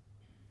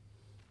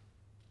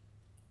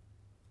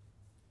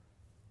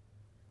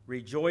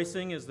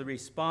 Rejoicing is the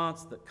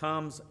response that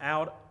comes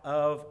out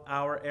of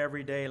our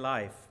everyday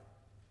life.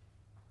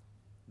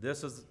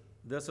 This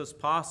is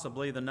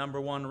possibly the number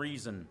 1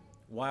 reason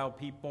why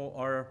people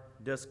are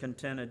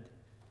discontented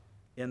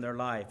in their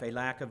life, a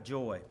lack of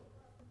joy.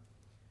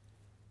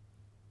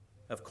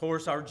 Of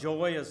course, our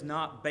joy is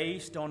not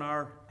based on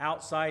our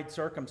outside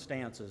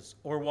circumstances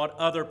or what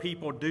other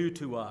people do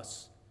to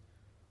us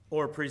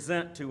or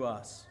present to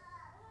us.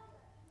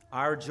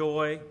 Our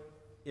joy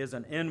is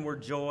an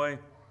inward joy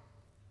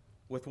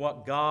with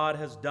what God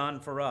has done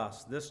for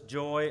us. This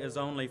joy is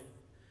only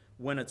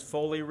when it's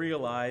fully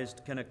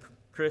realized can a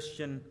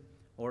Christian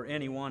or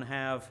anyone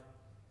have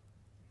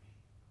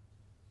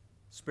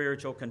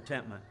spiritual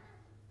contentment.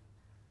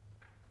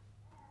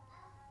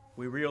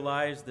 We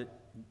realize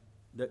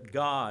that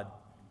God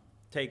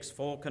takes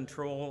full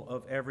control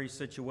of every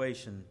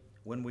situation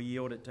when we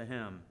yield it to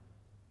Him.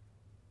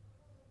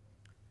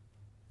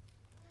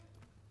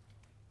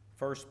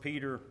 1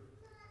 Peter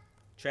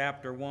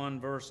chapter 1,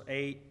 verse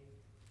 8,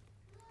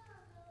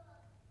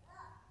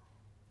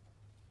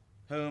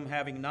 whom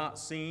having not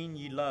seen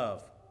ye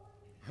love,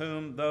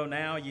 whom though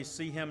now ye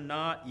see him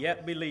not,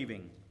 yet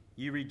believing,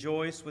 ye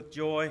rejoice with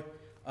joy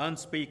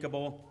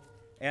unspeakable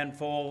and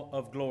full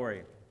of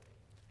glory.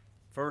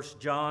 1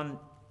 John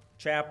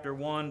chapter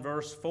 1,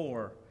 verse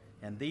 4,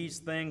 and these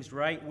things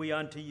write we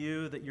unto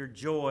you, that your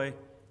joy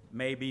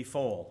may be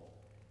full.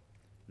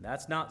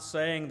 That's not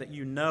saying that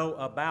you know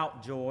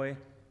about joy.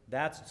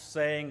 That's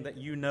saying that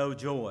you know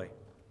joy,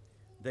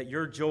 that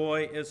your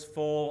joy is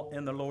full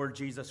in the Lord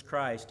Jesus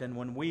Christ. And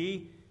when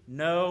we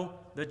know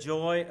the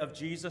joy of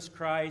Jesus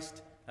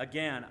Christ,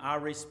 again, our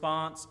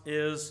response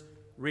is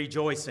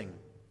rejoicing.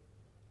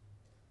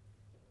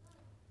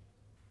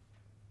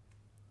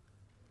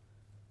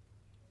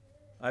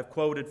 I've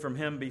quoted from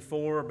him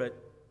before, but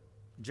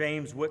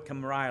James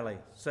Whitcomb Riley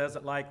says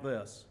it like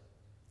this: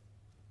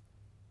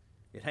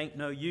 it ain't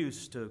no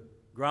use to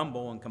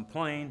grumble and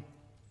complain.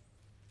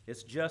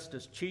 It's just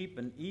as cheap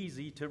and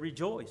easy to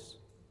rejoice.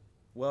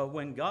 Well,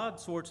 when God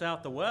sorts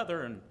out the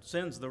weather and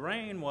sends the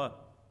rain, well,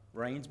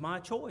 rain's my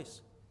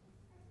choice.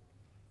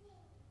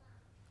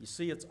 You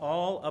see, it's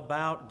all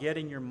about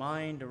getting your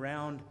mind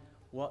around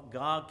what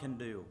God can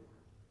do,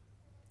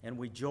 and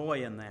we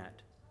joy in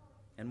that.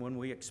 And when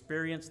we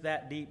experience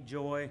that deep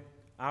joy,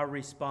 our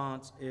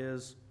response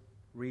is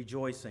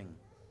rejoicing.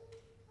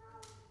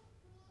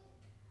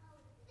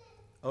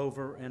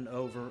 Over and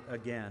over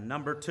again.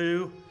 Number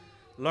 2,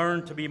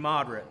 learn to be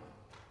moderate.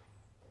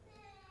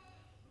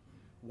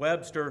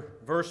 Webster,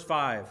 verse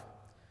 5,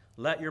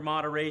 let your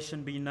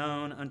moderation be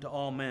known unto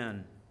all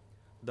men.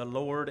 The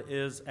Lord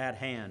is at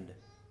hand.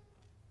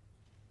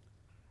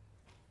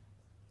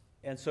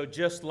 And so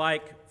just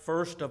like,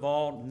 first of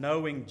all,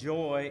 knowing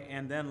joy,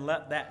 and then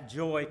let that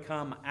joy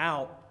come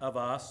out of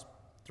us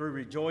through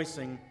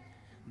rejoicing,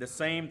 the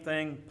same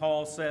thing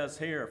Paul says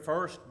here.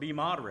 First, be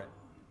moderate.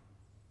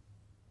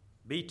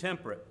 Be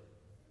temperate.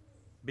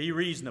 Be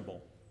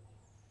reasonable.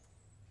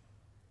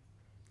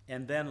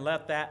 And then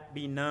let that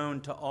be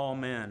known to all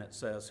men, it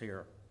says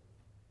here.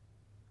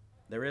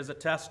 There is a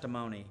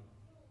testimony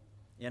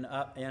in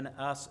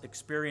us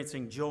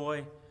experiencing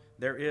joy.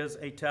 There is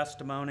a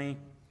testimony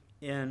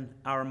in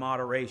our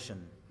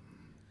moderation.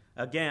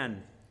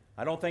 Again,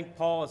 I don't think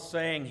Paul is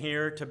saying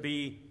here to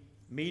be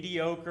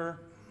mediocre,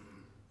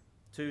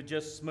 to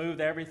just smooth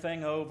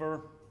everything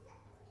over.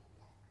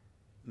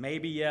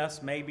 Maybe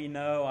yes, maybe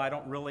no, I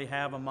don't really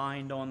have a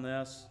mind on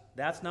this.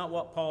 That's not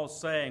what Paul's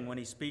saying when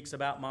he speaks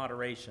about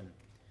moderation.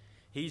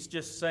 He's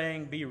just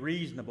saying be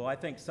reasonable. I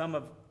think some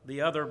of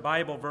the other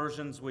Bible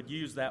versions would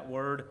use that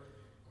word,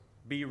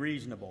 be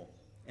reasonable,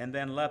 and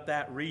then let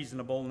that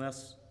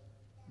reasonableness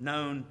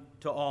known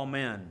to all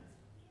men.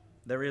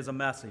 There is a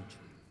message.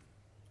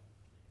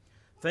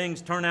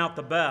 Things turn out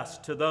the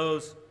best to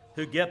those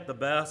who get the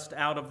best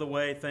out of the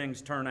way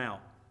things turn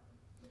out.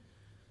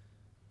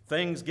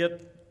 Things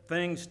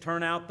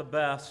turn out the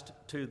best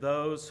to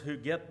those who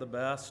get the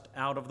best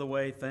out of the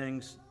way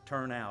things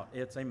turn out.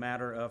 It's a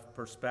matter of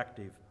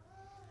perspective.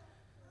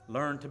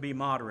 Learn to be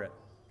moderate.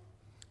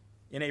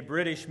 In a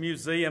British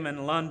museum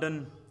in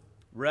London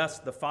rests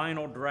the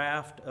final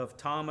draft of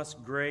Thomas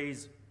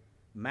Gray's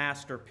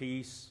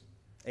masterpiece,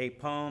 a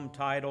poem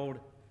titled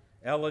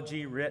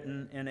Elegy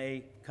Written in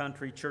a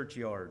Country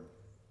Churchyard.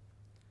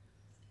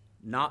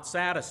 Not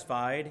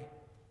satisfied,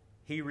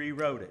 he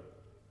rewrote it.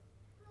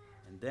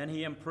 And then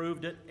he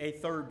improved it a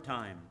third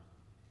time.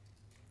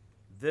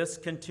 This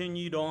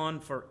continued on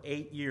for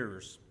 8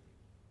 years.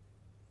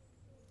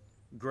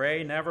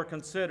 Gray never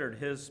considered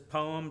his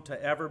poem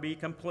to ever be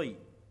complete.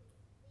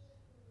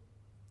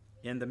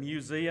 In the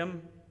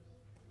museum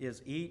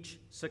is each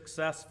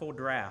successful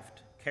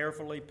draft,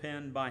 carefully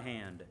penned by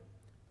hand,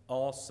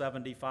 all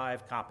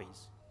 75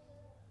 copies.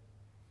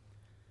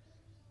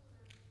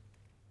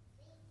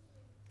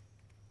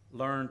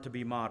 Learn to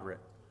be moderate.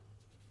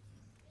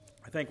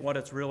 I think what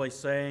it's really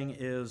saying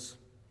is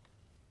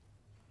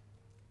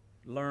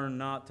learn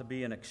not to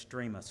be an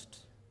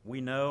extremist. We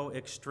know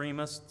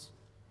extremists,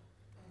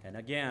 and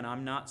again,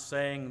 I'm not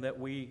saying that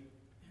we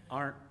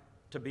aren't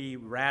to be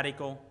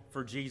radical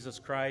for Jesus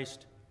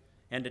Christ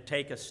and to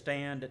take a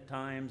stand at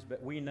times,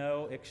 but we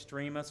know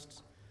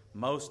extremists,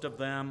 most of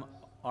them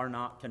are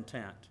not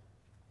content.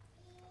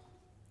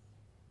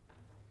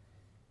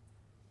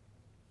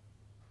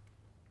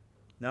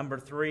 Number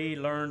 3,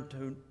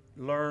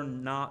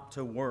 learn not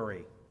to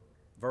worry.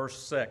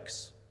 Verse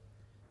 6,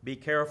 be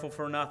careful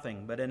for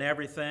nothing, but in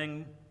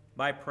everything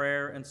by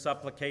prayer and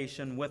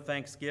supplication with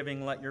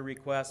thanksgiving let your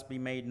requests be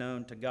made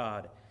known to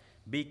God.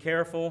 Be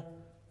careful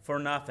for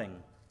nothing.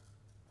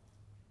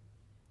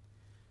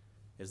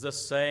 Is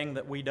this saying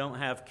that we don't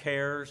have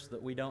cares,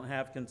 that we don't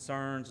have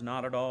concerns?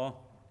 Not at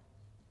all.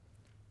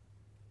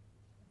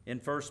 In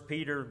 1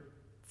 Peter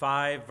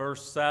 5,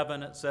 verse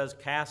 7, it says,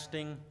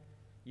 casting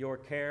your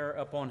care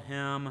upon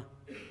him,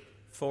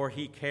 for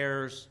he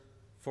cares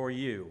for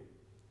you.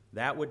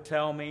 That would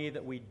tell me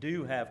that we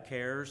do have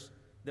cares,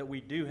 that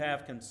we do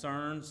have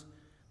concerns,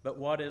 but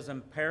what is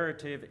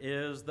imperative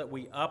is that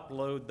we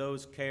upload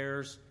those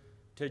cares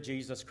to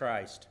Jesus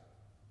Christ.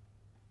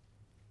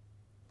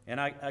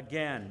 And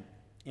again,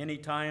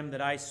 anytime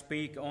that I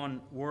speak on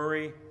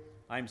worry,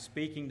 I'm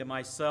speaking to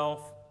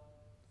myself.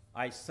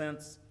 I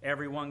sense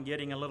everyone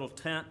getting a little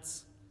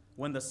tense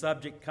when the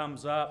subject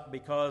comes up,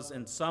 because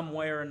in some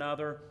way or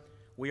another,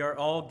 we are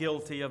all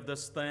guilty of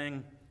this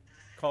thing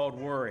called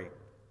worry.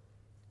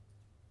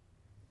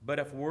 But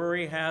if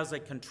worry has a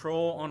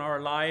control on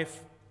our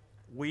life,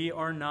 we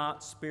are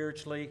not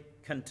spiritually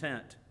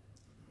content,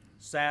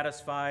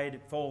 satisfied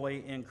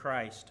fully in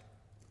Christ.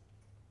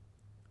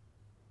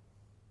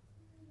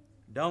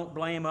 Don't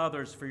blame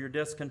others for your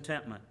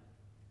discontentment.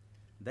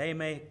 They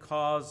may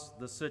cause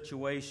the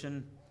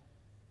situation,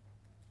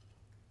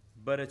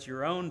 but it's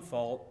your own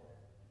fault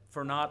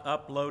for not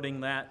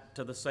uploading that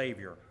to the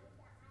Savior.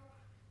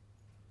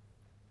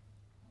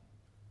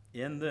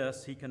 In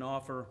this, he can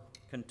offer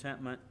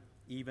contentment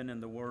even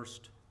in the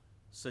worst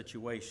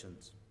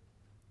situations.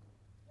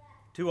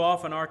 Too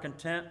often our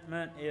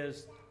contentment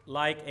is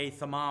like a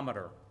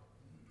thermometer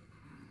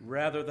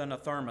rather than a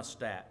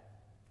thermostat.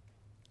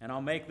 And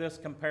I'll make this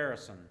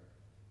comparison.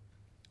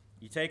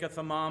 You take a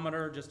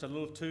thermometer, just a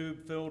little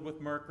tube filled with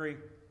mercury,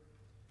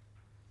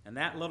 and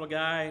that little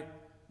guy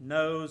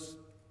knows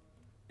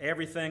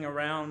everything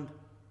around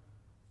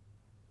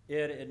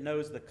it. It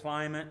knows the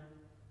climate.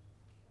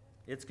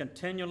 It's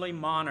continually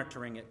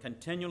monitoring. It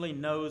continually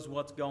knows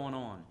what's going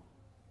on.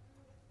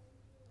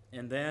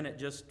 And then it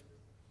just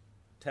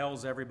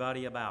tells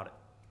everybody about it.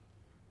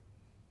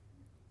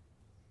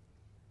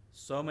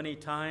 So many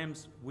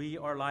times we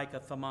are like a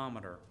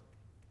thermometer.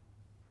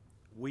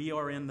 We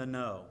are in the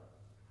know.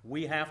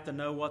 We have to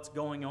know what's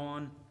going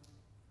on,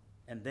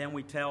 and then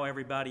we tell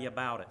everybody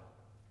about it.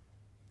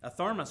 A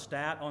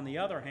thermostat, on the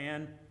other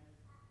hand,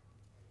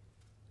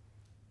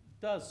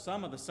 does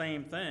some of the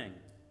same thing.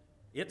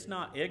 It's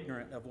not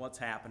ignorant of what's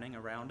happening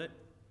around it.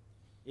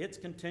 It's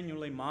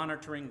continually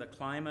monitoring the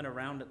climate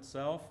around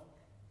itself.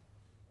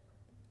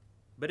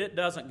 But it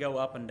doesn't go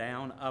up and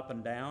down, up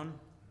and down.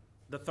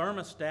 The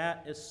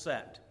thermostat is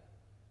set.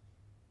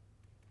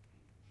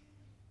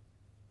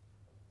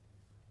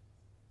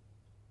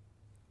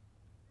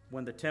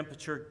 When the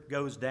temperature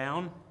goes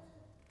down,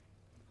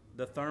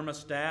 the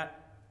thermostat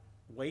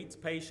waits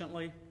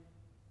patiently.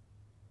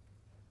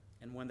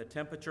 And when the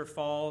temperature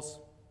falls,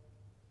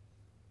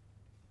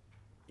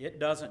 it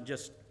doesn't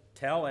just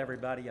tell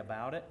everybody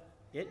about it.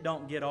 It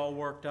don't get all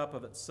worked up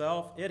of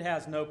itself. It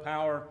has no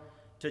power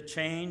to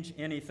change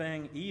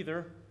anything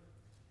either.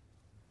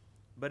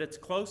 But it's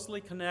closely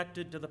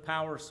connected to the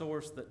power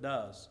source that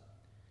does.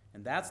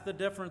 And that's the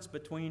difference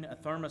between a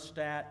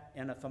thermostat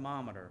and a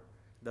thermometer.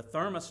 The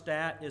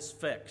thermostat is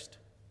fixed,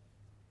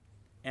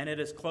 and it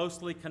is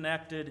closely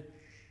connected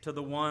to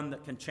the one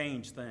that can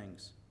change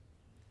things.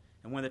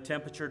 And when the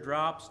temperature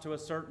drops to a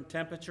certain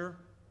temperature,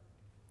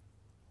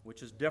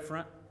 which is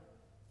different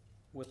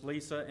with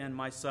Lisa and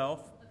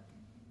myself,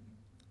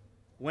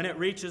 when it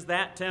reaches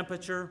that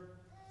temperature,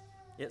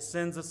 it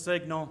sends a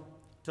signal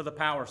to the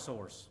power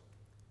source,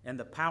 and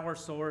the power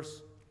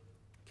source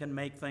can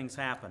make things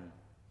happen.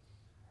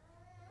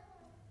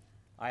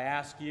 I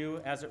ask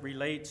you, as it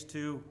relates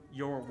to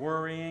your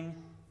worrying,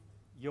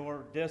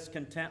 your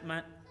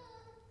discontentment,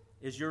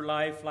 is your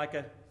life like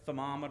a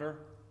thermometer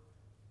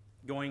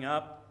going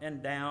up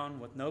and down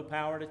with no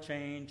power to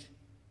change,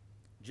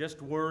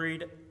 just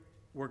worried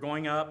we're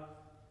going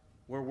up,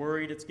 we're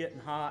worried it's getting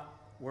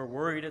hot, we're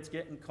worried it's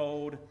getting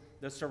cold,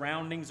 the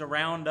surroundings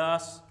around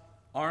us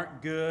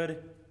aren't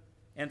good,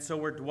 and so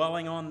we're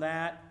dwelling on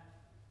that,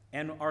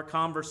 and our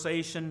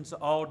conversations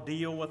all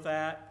deal with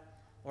that?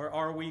 Or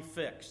are we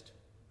fixed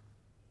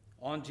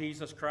on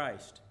Jesus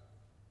Christ,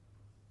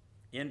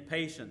 in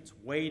patience,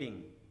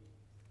 waiting?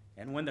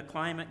 And when the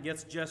climate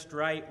gets just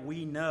right,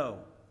 we know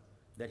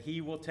that he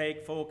will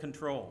take full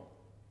control.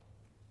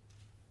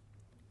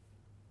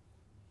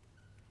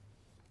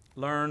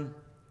 Learn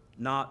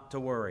not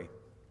to worry.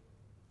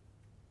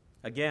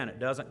 Again, it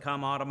doesn't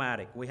come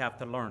automatic. We have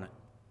to learn it.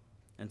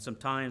 And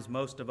sometimes,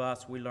 most of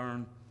us, we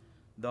learn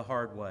the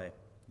hard way.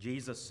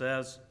 Jesus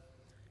says,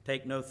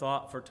 take no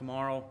thought for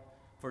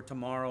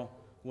tomorrow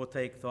will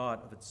take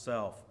thought of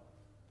itself.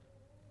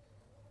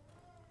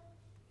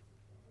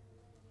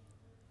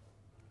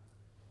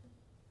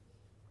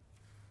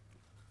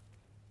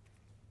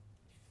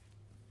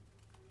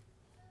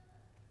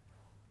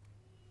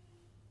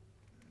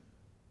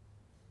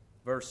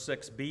 Verse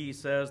 6b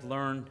says,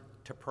 learn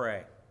to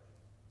pray.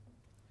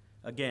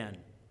 Again,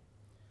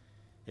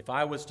 if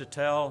I was to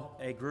tell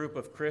a group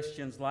of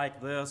Christians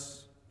like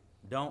this,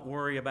 don't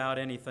worry about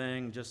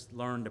anything, just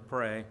learn to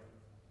pray,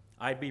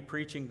 I'd be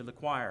preaching to the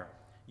choir.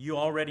 You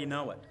already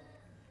know it.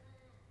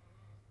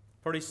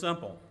 Pretty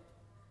simple.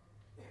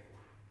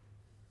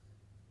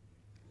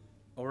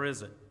 Or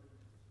is it?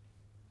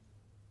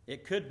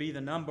 it could be the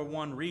number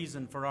one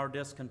reason for our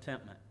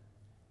discontentment.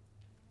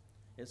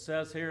 It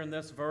says here in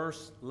this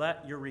verse,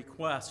 let your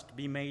request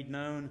be made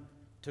known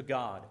to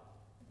God.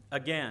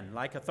 Again,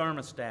 like a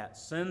thermostat,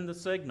 send the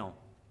signal.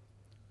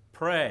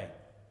 Pray.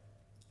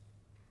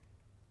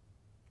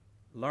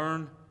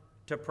 Learn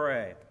to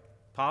pray.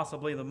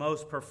 Possibly the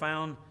most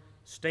profound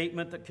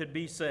statement that could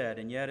be said,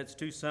 and yet it's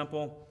too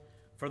simple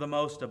for the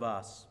most of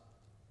us.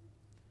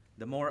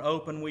 The more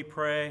open we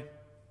pray,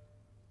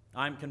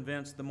 I'm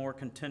convinced the more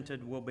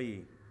contented we'll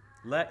be.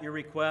 Let your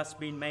requests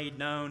be made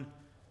known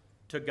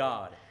to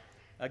God.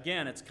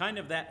 Again, it's kind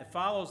of that, it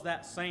follows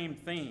that same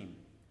theme.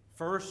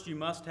 First, you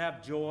must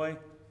have joy,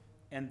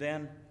 and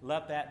then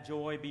let that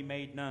joy be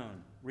made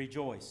known.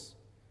 Rejoice.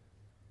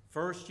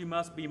 First, you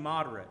must be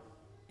moderate,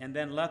 and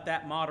then let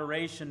that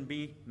moderation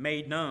be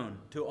made known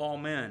to all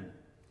men.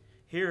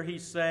 Here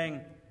he's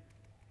saying,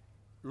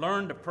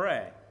 learn to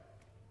pray.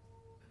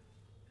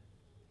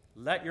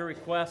 Let your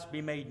requests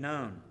be made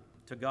known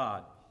to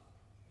God.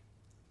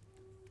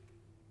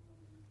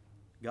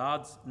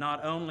 God's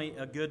not only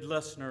a good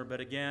listener,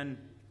 but again,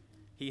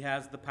 he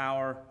has the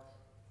power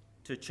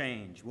to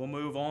change. We'll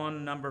move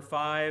on. Number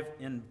 5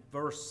 in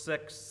verse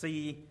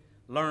 6c,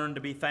 learn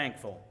to be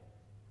thankful.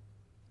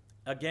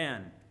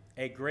 Again,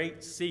 a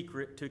great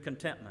secret to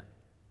contentment.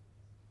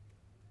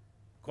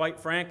 Quite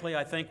frankly,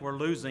 I think we're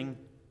losing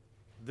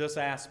this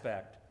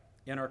aspect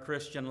in our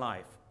Christian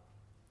life.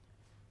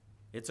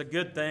 It's a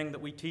good thing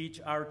that we teach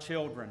our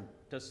children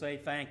to say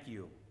thank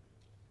you.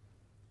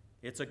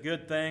 It's a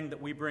good thing that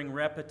we bring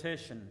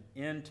repetition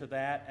into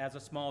that as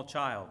a small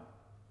child.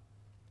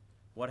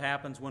 What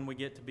happens when we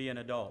get to be an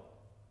adult?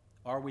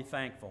 Are we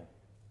thankful?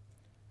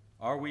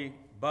 Are we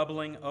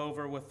bubbling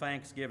over with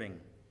thanksgiving?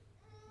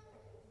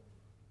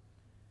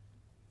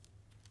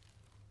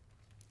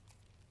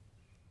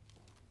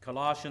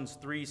 Colossians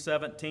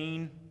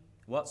 3:17,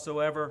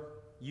 whatsoever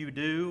you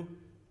do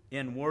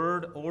in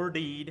word or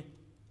deed,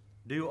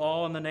 do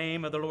all in the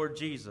name of the Lord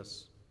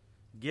Jesus,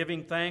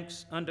 giving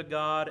thanks unto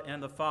God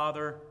and the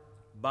Father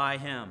by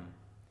him.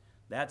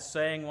 That's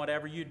saying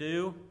whatever you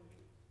do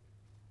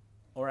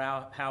or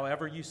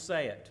however you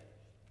say it,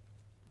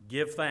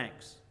 give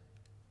thanks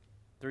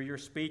through your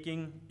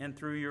speaking and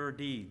through your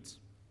deeds.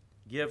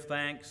 Give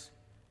thanks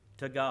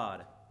to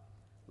God.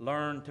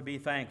 Learn to be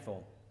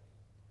thankful.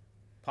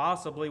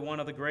 Possibly one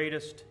of the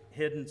greatest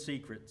hidden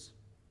secrets,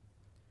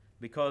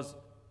 because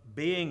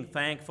being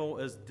thankful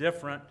is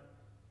different.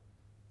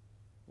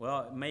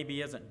 Well, it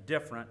maybe isn't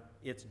different.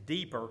 It's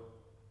deeper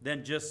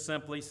than just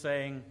simply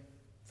saying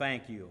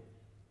thank you.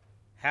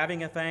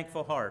 Having a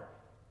thankful heart.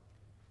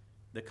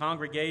 The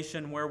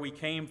congregation where we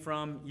came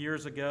from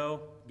years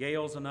ago,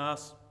 Gales and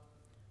us,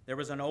 there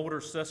was an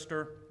older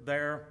sister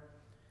there,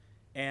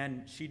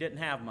 and she didn't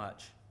have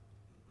much.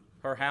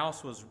 Her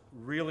house was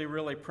really,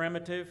 really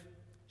primitive.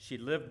 She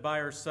lived by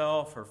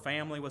herself. Her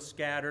family was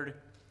scattered.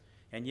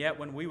 And yet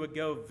when we would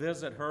go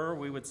visit her,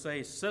 we would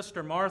say,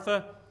 Sister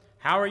Martha,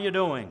 how are you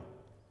doing?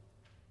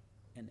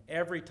 And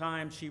every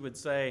time she would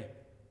say,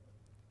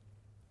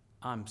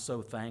 I'm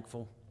so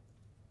thankful.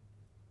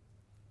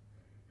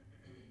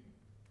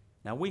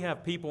 Now, we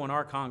have people in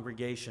our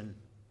congregation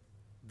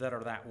that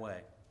are that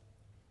way.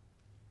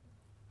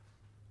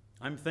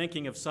 I'm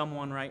thinking of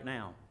someone right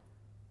now.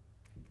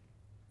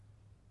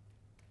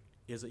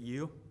 Is it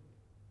you?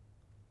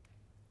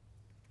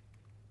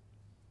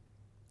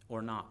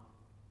 Or not?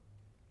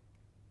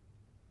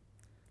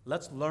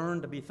 Let's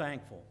learn to be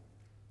thankful.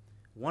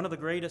 One of the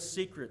greatest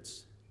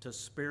secrets to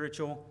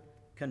spiritual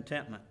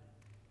contentment.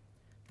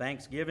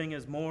 Thanksgiving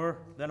is more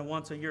than a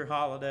once-a-year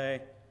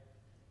holiday.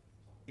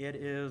 It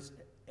is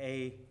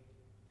a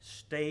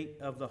state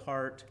of the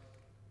heart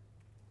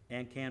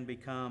and can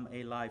become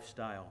a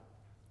lifestyle.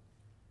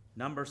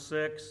 Number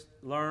 6,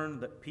 learn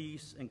that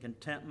peace and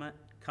contentment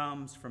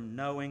comes from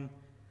knowing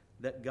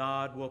that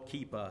God will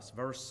keep us.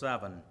 Verse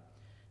 7,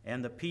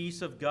 and the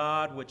peace of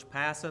God which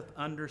passeth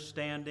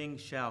understanding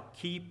shall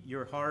keep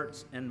your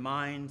hearts and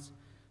minds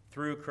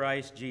through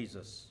Christ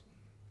Jesus.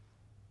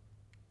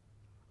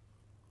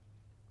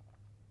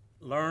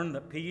 Learn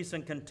that peace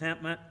and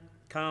contentment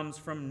comes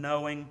from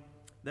knowing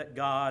that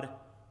God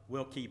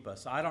will keep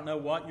us. I don't know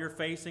what you're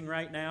facing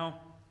right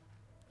now.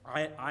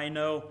 I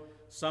know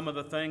some of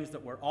the things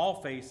that we're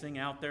all facing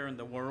out there in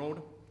the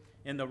world,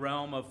 in the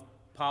realm of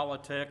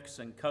politics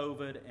and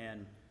COVID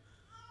and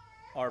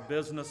our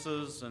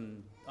businesses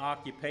and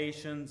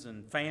occupations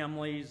and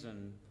families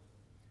and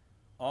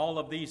all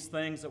of these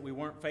things that we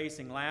weren't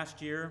facing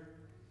last year.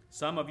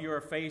 Some of you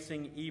are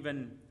facing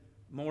even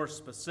more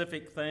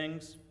specific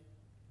things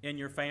in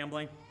your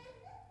family.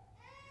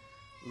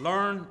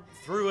 Learn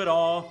through it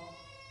all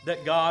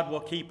that God will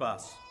keep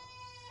us.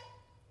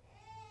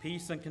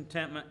 Peace and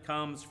contentment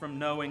comes from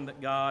knowing that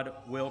God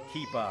will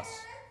keep us.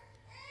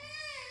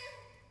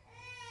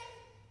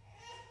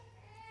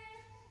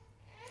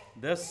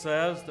 This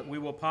says that we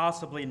will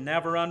possibly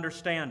never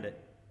understand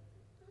it,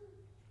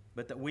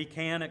 but that we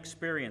can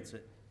experience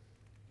it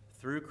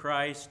through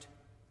Christ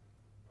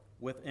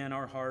within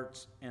our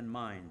hearts and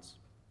minds.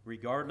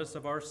 Regardless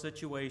of our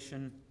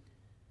situation,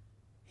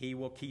 He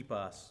will keep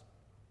us.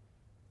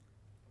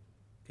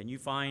 Can you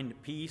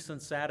find peace and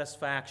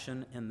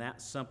satisfaction in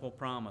that simple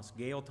promise?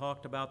 Gail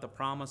talked about the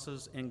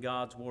promises in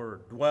God's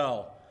Word.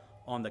 Dwell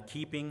on the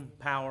keeping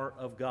power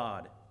of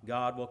God.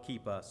 God will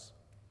keep us.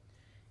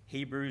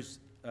 Hebrews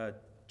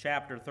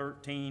chapter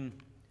 13,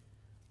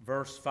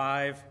 verse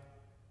 5.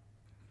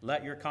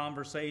 Let your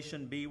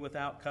conversation be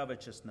without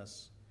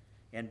covetousness,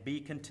 and be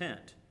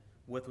content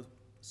with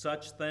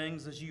such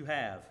things as you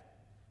have.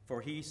 For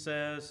he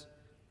says,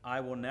 I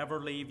will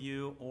never leave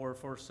you or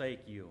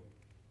forsake you.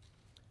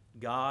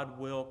 God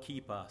will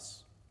keep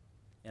us,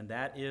 and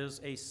that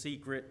is a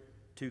secret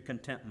to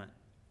contentment.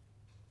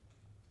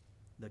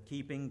 The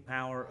keeping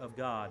power of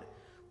God.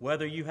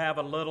 Whether you have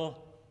a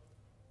little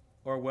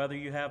or whether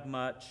you have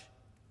much,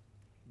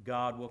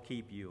 God will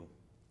keep you.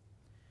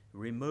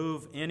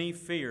 Remove any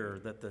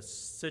fear that the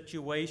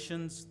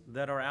situations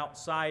that are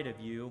outside of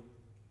you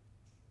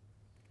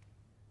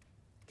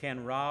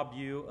can rob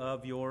you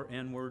of your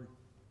inward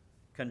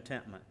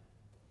contentment.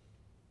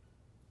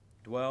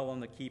 Dwell on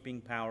the keeping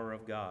power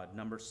of God.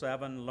 Number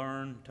 7,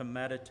 learn to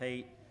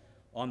meditate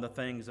on the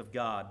things of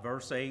God.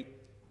 Verse 8,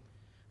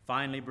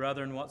 finally,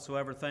 brethren,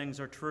 whatsoever things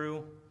are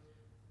true,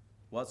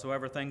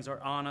 whatsoever things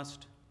are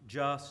honest,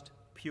 just,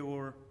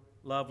 pure,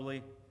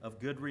 lovely, of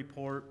good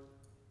report,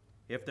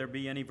 if there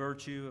be any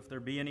virtue, if there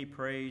be any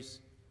praise,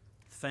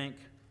 think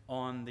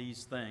on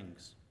these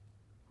things.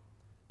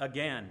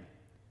 Again,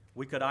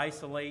 we could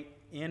isolate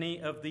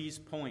any of these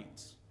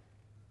points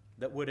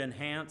that would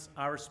enhance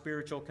our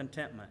spiritual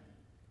contentment.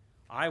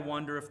 I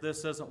wonder if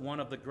this isn't one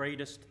of the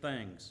greatest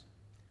things.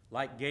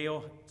 Like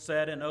Gail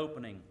said in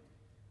opening,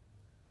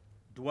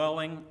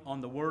 dwelling on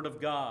the Word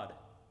of God,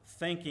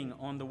 thinking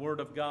on the Word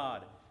of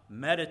God,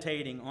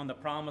 meditating on the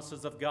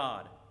promises of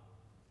God.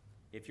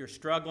 If you're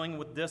struggling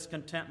with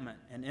discontentment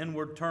and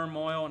inward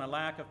turmoil and a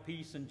lack of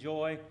peace and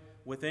joy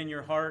within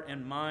your heart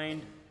and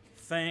mind,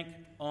 think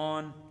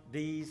on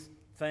these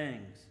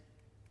things.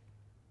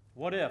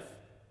 What if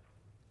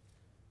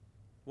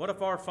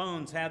our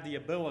phones had the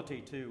ability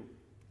to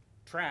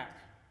track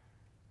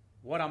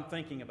what I'm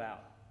thinking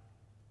about?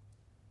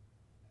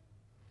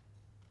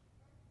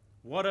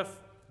 What if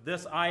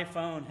this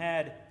iPhone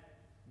had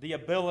the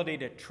ability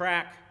to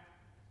track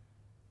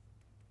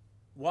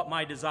what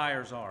my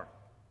desires are?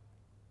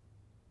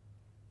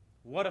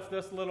 What if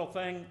this little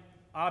thing,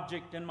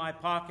 object in my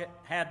pocket,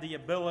 had the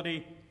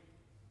ability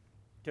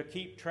to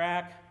keep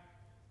track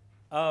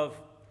of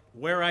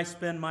where I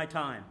spend my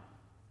time?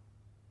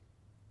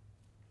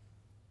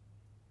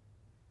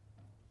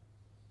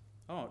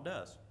 Oh, it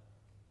does.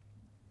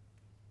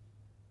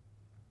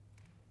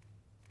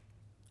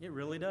 It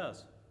really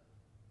does.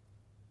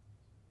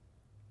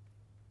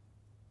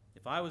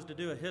 If I was to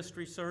do a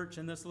history search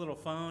in this little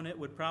phone, it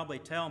would probably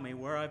tell me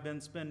where I've been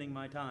spending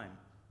my time,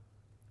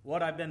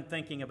 what I've been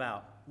thinking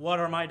about, what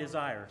are my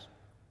desires.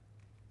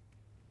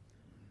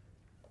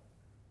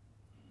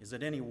 Is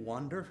it any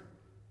wonder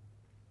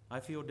I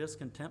feel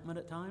discontentment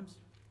at times?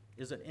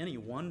 Is it any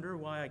wonder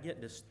why I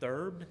get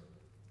disturbed?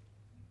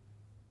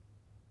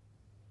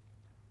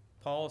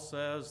 Paul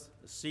says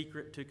the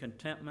secret to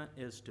contentment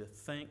is to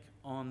think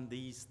on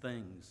these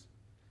things.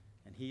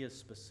 And he is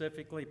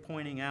specifically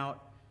pointing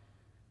out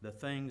the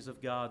things of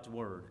God's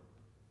Word.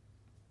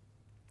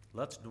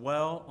 Let's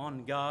dwell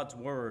on God's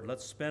Word.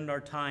 Let's spend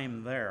our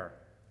time there,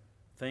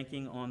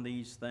 thinking on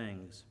these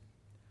things.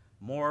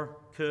 More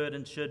could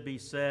and should be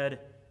said.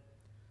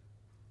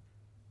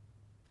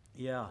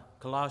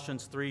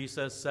 Colossians 3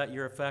 says, set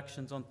your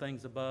affections on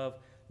things above,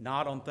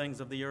 not on things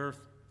of the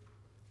earth.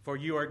 For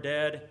you are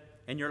dead,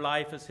 and your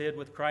life is hid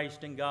with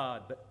Christ in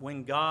God. But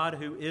when God,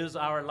 who is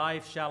our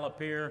life, shall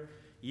appear,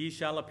 ye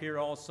shall appear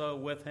also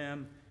with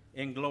him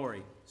in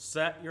glory.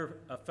 Set your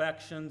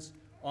affections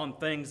on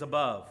things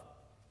above.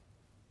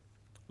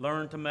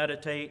 Learn to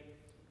meditate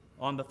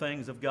on the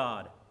things of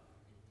God.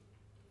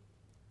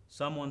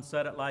 Someone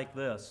said it like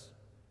this.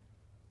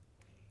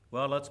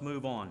 Well, let's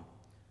move on.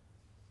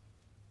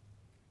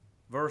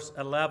 Verse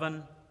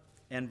 11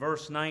 and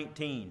verse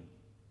 19.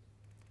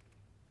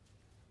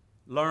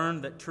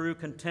 Learn that true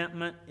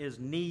contentment is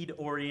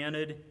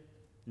need-oriented,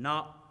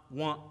 not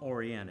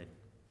want-oriented.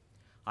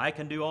 I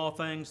can do all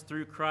things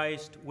through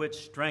Christ, which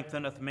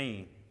strengtheneth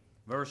me.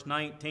 Verse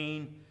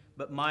 19,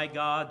 but my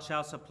God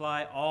shall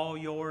supply all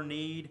your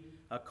need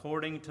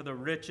according to the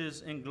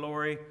riches and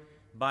glory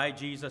by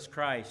Jesus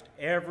Christ.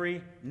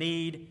 Every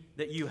need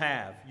that you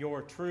have,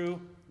 your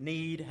true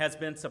need has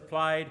been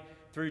supplied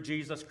through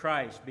Jesus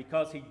Christ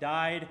because he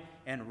died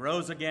and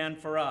rose again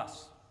for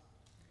us.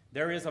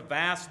 There is a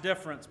vast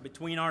difference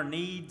between our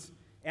needs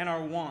and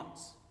our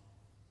wants.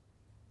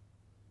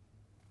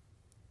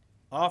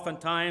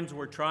 Oftentimes,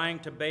 we're trying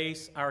to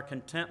base our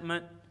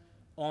contentment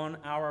on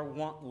our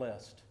want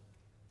list.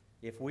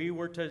 If we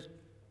were to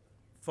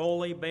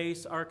fully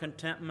base our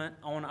contentment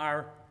on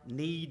our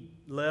need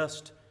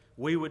list,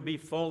 we would be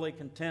fully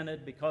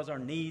contented because our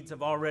needs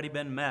have already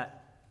been met.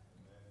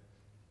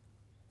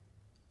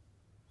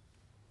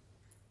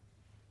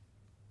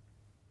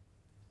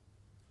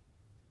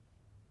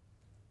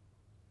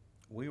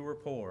 We were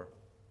poor,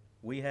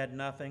 We had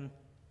nothing,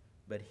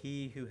 but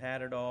he who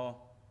had it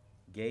all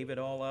gave it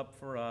all up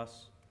for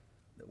us,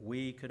 that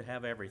we could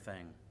have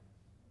everything.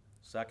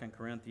 2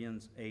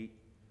 Corinthians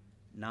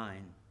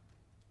 8:9.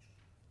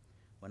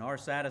 When our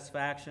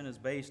satisfaction is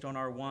based on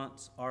our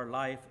wants, our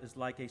life is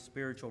like a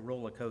spiritual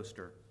roller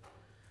coaster.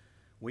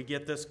 We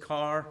get this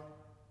car,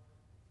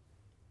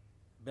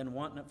 been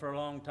wanting it for a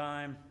long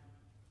time,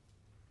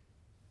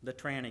 the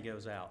tranny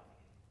goes out.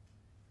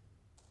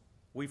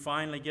 We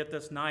finally get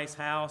this nice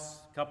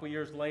house. A couple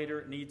years later,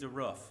 it needs a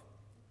roof.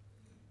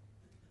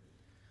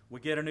 We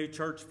get a new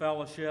church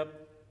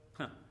fellowship.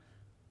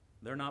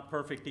 They're not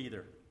perfect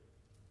either.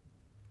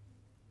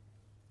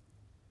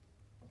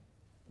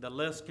 The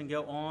list can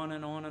go on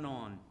and on and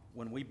on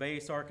when we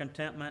base our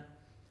contentment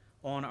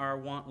on our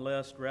want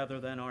list rather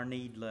than our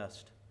need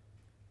list.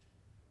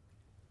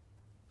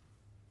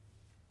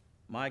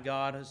 My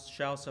God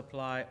shall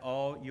supply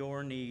all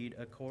your need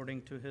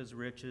according to his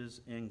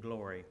riches in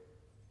glory.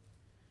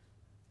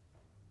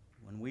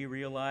 When we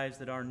realize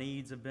that our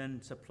needs have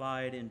been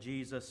supplied in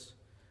Jesus,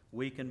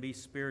 we can be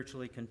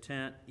spiritually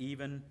content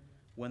even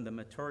when the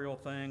material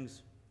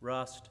things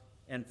rust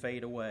and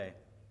fade away.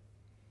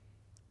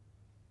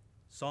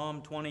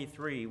 Psalm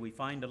 23, we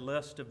find a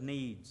list of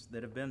needs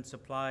that have been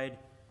supplied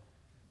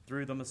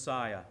through the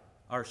Messiah,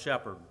 our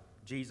shepherd,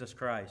 Jesus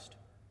Christ.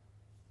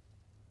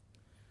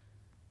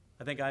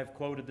 I think I've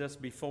quoted this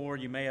before.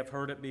 You may have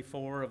heard it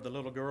before, of the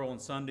little girl in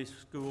Sunday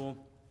school.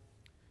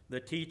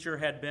 The teacher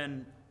had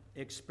been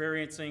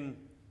experiencing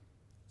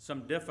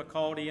some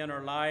difficulty in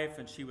her life,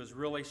 and she was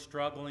really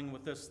struggling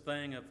with this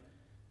thing of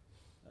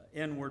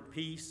inward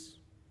peace.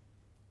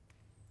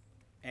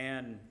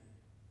 And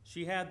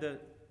she had the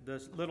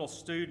little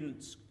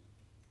students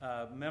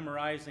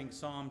memorizing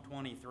Psalm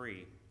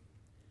 23.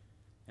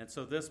 And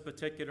so this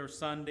particular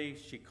Sunday,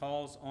 she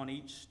calls on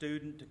each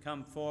student to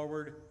come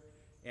forward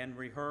and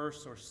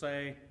rehearse or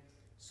say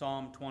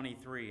Psalm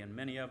 23, and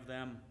many of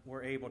them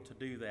were able to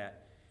do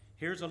that.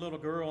 Here's a little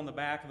girl in the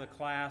back of the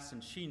class,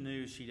 and she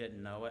knew she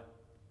didn't know it.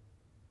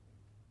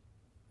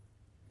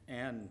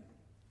 And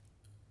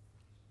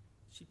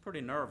she's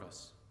pretty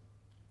nervous.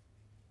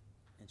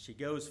 And she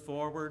goes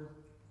forward,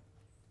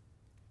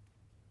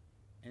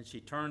 and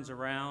she turns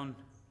around,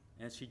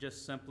 and she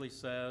just simply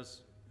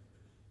says,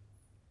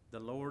 "The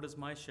Lord is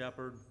my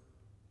shepherd,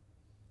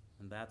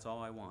 and that's all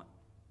I want."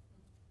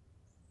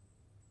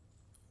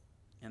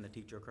 And the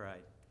teacher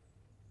cried.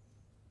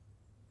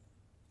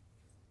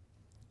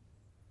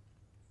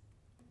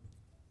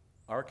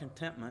 Our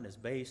contentment is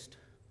based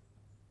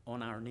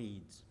on our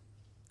needs.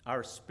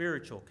 Our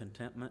spiritual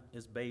contentment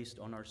is based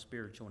on our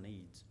spiritual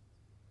needs.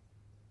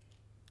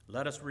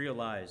 Let us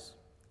realize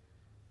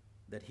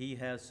that he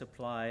has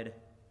supplied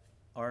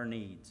our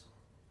needs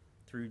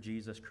through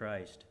Jesus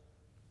Christ.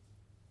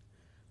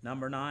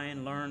 Number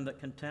 9, learn that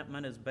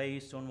contentment is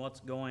based on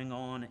what's going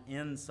on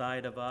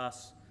inside of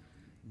us,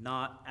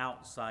 not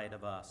outside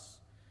of us.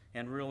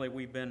 And really,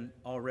 we've been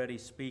already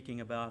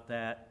speaking about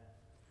that.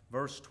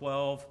 Verse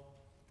 12,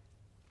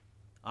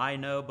 I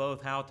know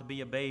both how to be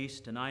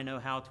abased and I know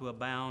how to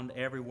abound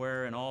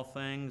everywhere in all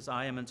things.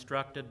 I am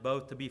instructed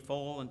both to be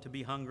full and to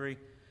be hungry,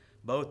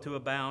 both to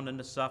abound and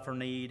to suffer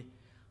need.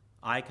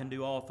 I can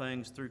do all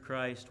things through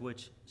Christ,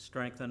 which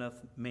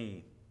strengtheneth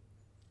me.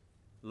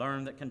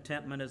 Learn that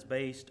contentment is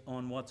based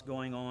on what's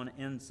going on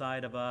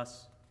inside of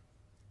us,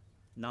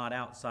 not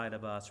outside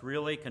of us.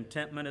 Really,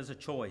 contentment is a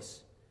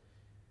choice.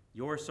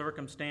 Your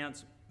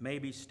circumstance may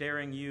be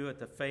staring you at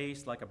the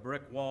face like a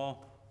brick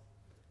wall,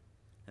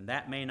 and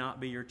that may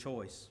not be your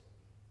choice.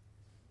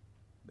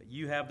 But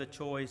you have the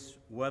choice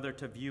whether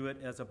to view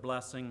it as a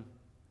blessing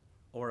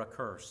or a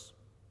curse.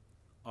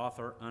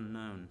 Author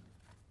unknown.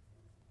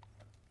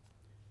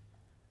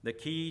 The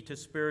key to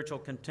spiritual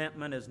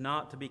contentment is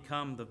not to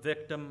become the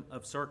victim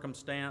of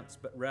circumstance,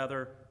 but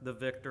rather the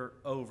victor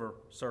over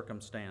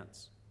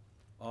circumstance.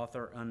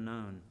 Author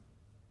unknown.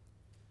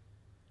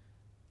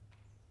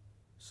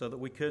 So that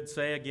we could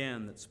say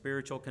again that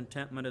spiritual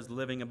contentment is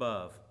living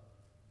above.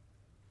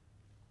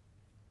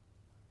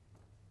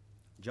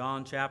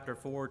 John chapter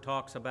 4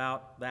 talks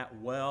about that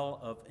well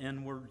of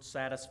inward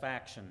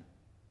satisfaction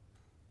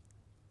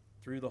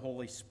through the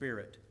Holy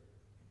Spirit.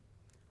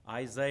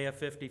 Isaiah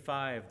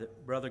 55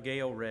 that Brother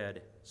Gale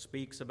read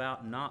speaks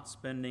about not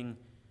spending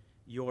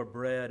your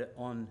bread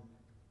on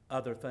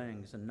other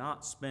things and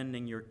not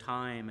spending your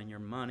time and your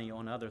money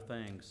on other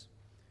things,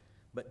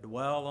 but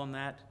dwell on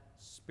that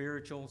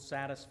spiritual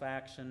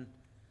satisfaction,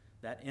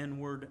 that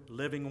inward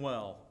living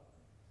well,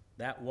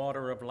 that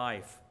water of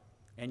life,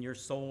 and your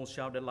soul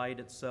shall delight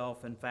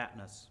itself in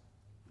fatness.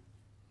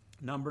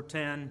 Number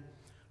 10,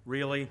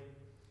 really,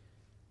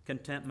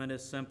 contentment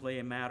is simply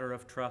a matter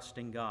of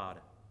trusting God.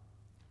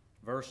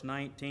 Verse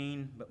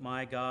 19, but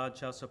my God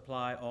shall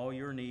supply all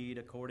your need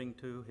according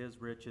to his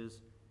riches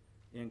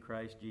in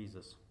Christ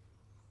Jesus.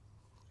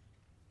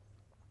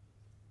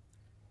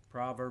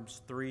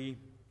 Proverbs 3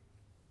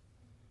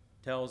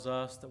 tells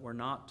us that we're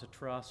not to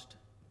trust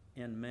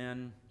in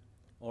men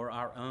or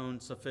our own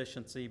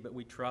sufficiency, but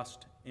we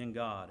trust in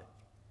God.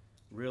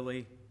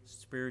 Really,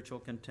 spiritual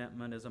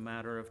contentment is a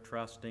matter of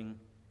trusting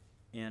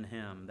in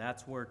Him.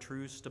 That's where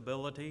true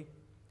stability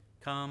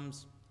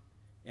comes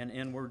and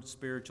inward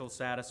spiritual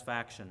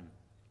satisfaction.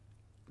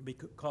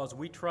 Because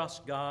we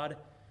trust God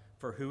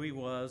for who He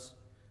was,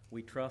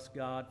 we trust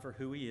God for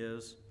who He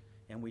is,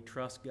 and we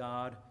trust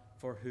God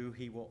for who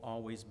He will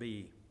always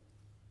be.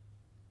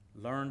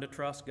 Learn to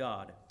trust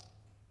God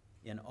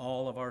in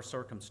all of our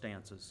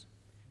circumstances.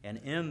 And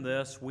in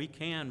this, we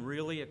can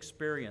really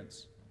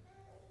experience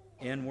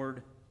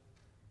inward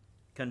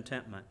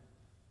contentment.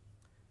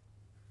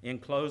 In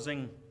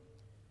closing,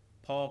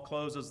 Paul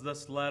closes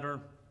this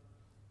letter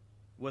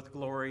with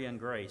glory and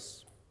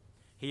grace.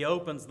 He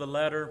opens the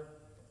letter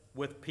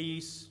with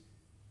peace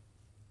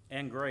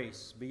and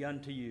grace be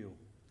unto you,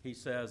 he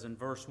says in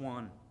verse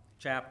 1,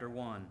 chapter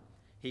 1.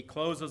 He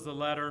closes the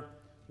letter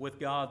with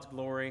God's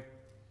glory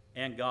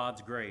and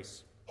God's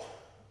grace.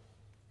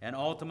 And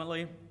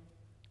ultimately,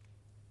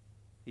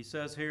 he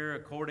says here,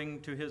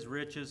 according to his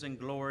riches and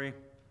glory,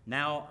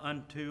 now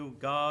unto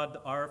God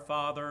our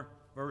Father,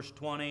 verse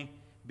 20,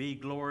 be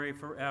glory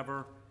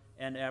forever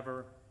and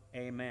ever.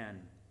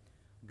 Amen.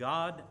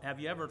 God, have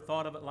you ever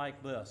thought of it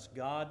like this?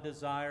 God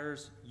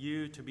desires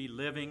you to be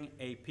living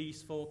a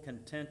peaceful,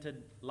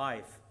 contented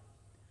life.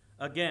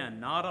 Again,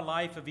 not a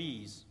life of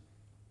ease,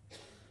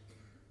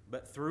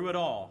 but through it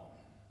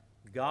all,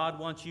 God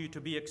wants you to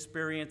be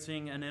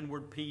experiencing an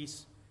inward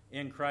peace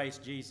in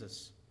Christ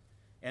Jesus.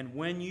 And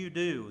when you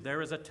do,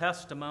 there is a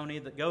testimony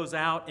that goes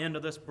out into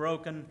this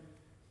broken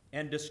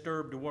and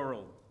disturbed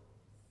world.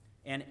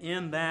 And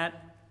in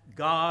that,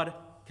 God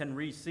can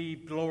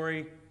receive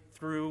glory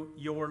through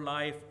your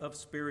life of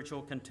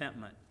spiritual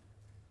contentment.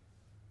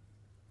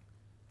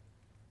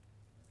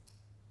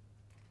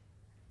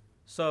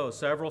 So,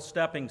 several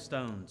stepping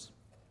stones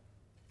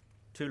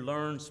to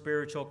learn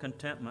spiritual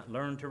contentment.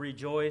 Learn to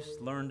rejoice,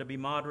 learn to be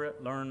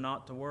moderate, learn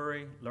not to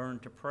worry, learn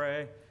to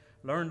pray,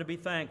 learn to be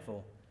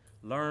thankful,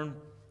 learn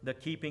the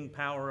keeping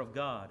power of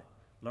God,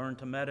 learn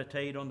to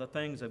meditate on the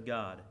things of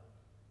God.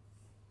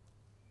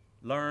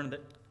 Learn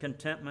that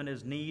contentment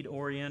is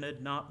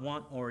need-oriented, not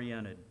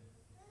want-oriented.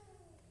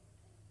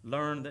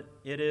 Learn that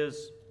it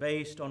is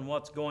based on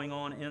what's going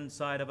on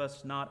inside of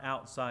us, not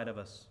outside of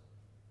us.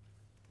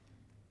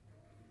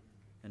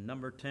 And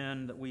number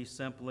 10, that we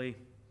simply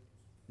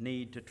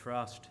need to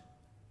trust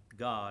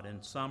God.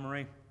 In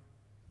summary,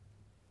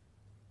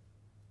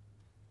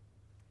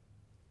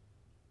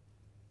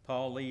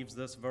 Paul leaves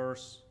this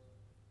verse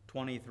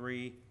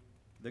 23,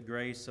 the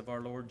grace of our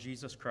Lord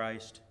Jesus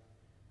Christ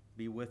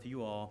be with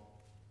you all.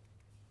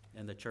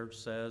 And the church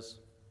says,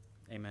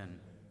 amen.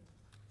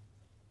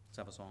 Let's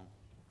have a song.